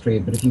Assassin's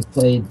Creed, but if you've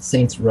played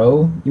Saints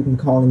Row, you can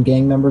call in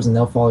gang members and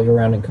they'll follow you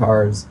around in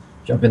cars,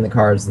 jump in the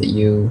cars that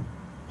you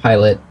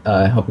pilot,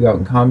 help you out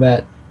in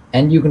combat,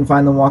 and you can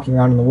find them walking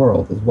around in the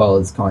world as well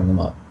as calling them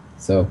up.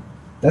 So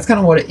that's kind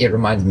of what it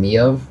reminds me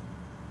of.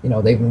 You know,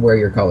 they can wear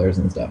your colors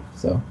and stuff,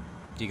 so.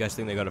 Do you guys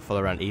think they're going to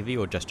follow around Evie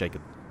or just Jacob?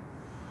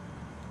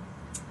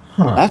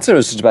 Huh. That's what I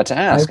was just about to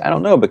ask. I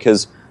don't know,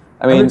 because,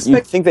 I mean,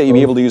 you'd think that you'd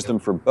be able to use them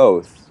for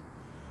both,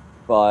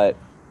 but...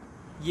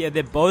 Yeah,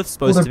 they're both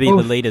supposed to be the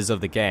leaders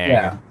of the gang.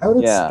 Yeah, I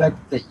would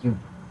expect that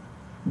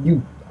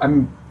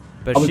I'm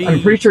But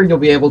I'm pretty sure you'll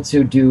be able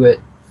to do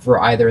it for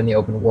either in the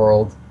open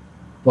world,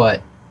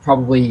 but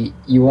probably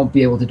you won't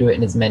be able to do it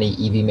in as many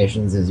EV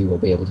missions as you will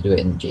be able to do it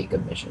in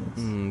Jacob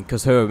missions.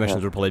 Because her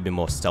missions would probably be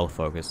more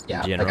stealth-focused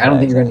in general. Like, I don't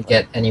think you're going to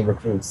get any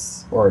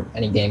recruits or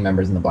any gang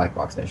members in the black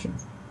box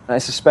missions. I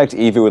suspect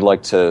Evie would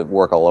like to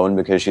work alone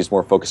because she's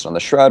more focused on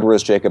the Shroud,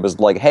 whereas Jacob is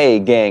like, hey,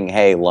 gang,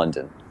 hey,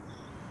 London.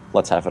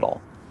 Let's have it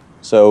all.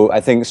 So I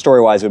think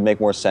story-wise it would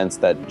make more sense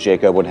that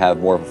Jacob would have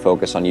more of a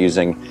focus on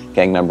using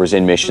gang members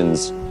in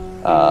missions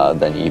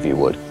than Evie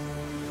would.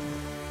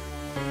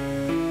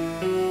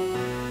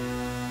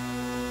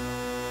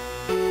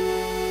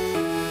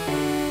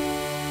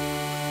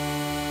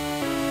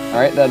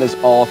 right, that is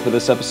all for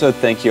this episode.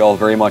 Thank you all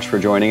very much for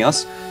joining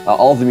us.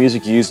 All of the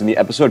music used in the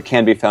episode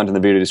can be found in the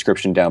video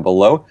description down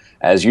below.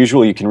 As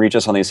usual, you can reach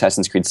us on the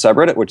Assassin's Creed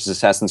subreddit, which is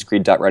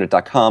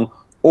assassinscreed.reddit.com,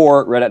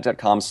 or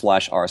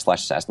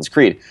reddit.com/r/Assassin's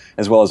Creed,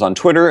 as well as on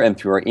Twitter and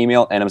through our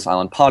email,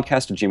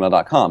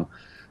 animusislandpodcast@gmail.com.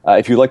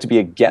 If you'd like to be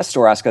a guest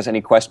or ask us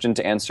any question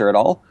to answer at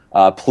all,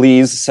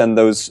 please send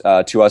those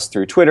to us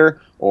through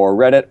Twitter or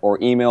Reddit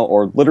or email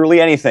or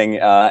literally anything,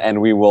 and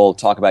we will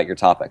talk about your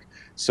topic.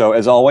 So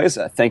as always,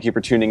 thank you for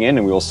tuning in,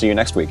 and we will see you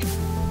next week.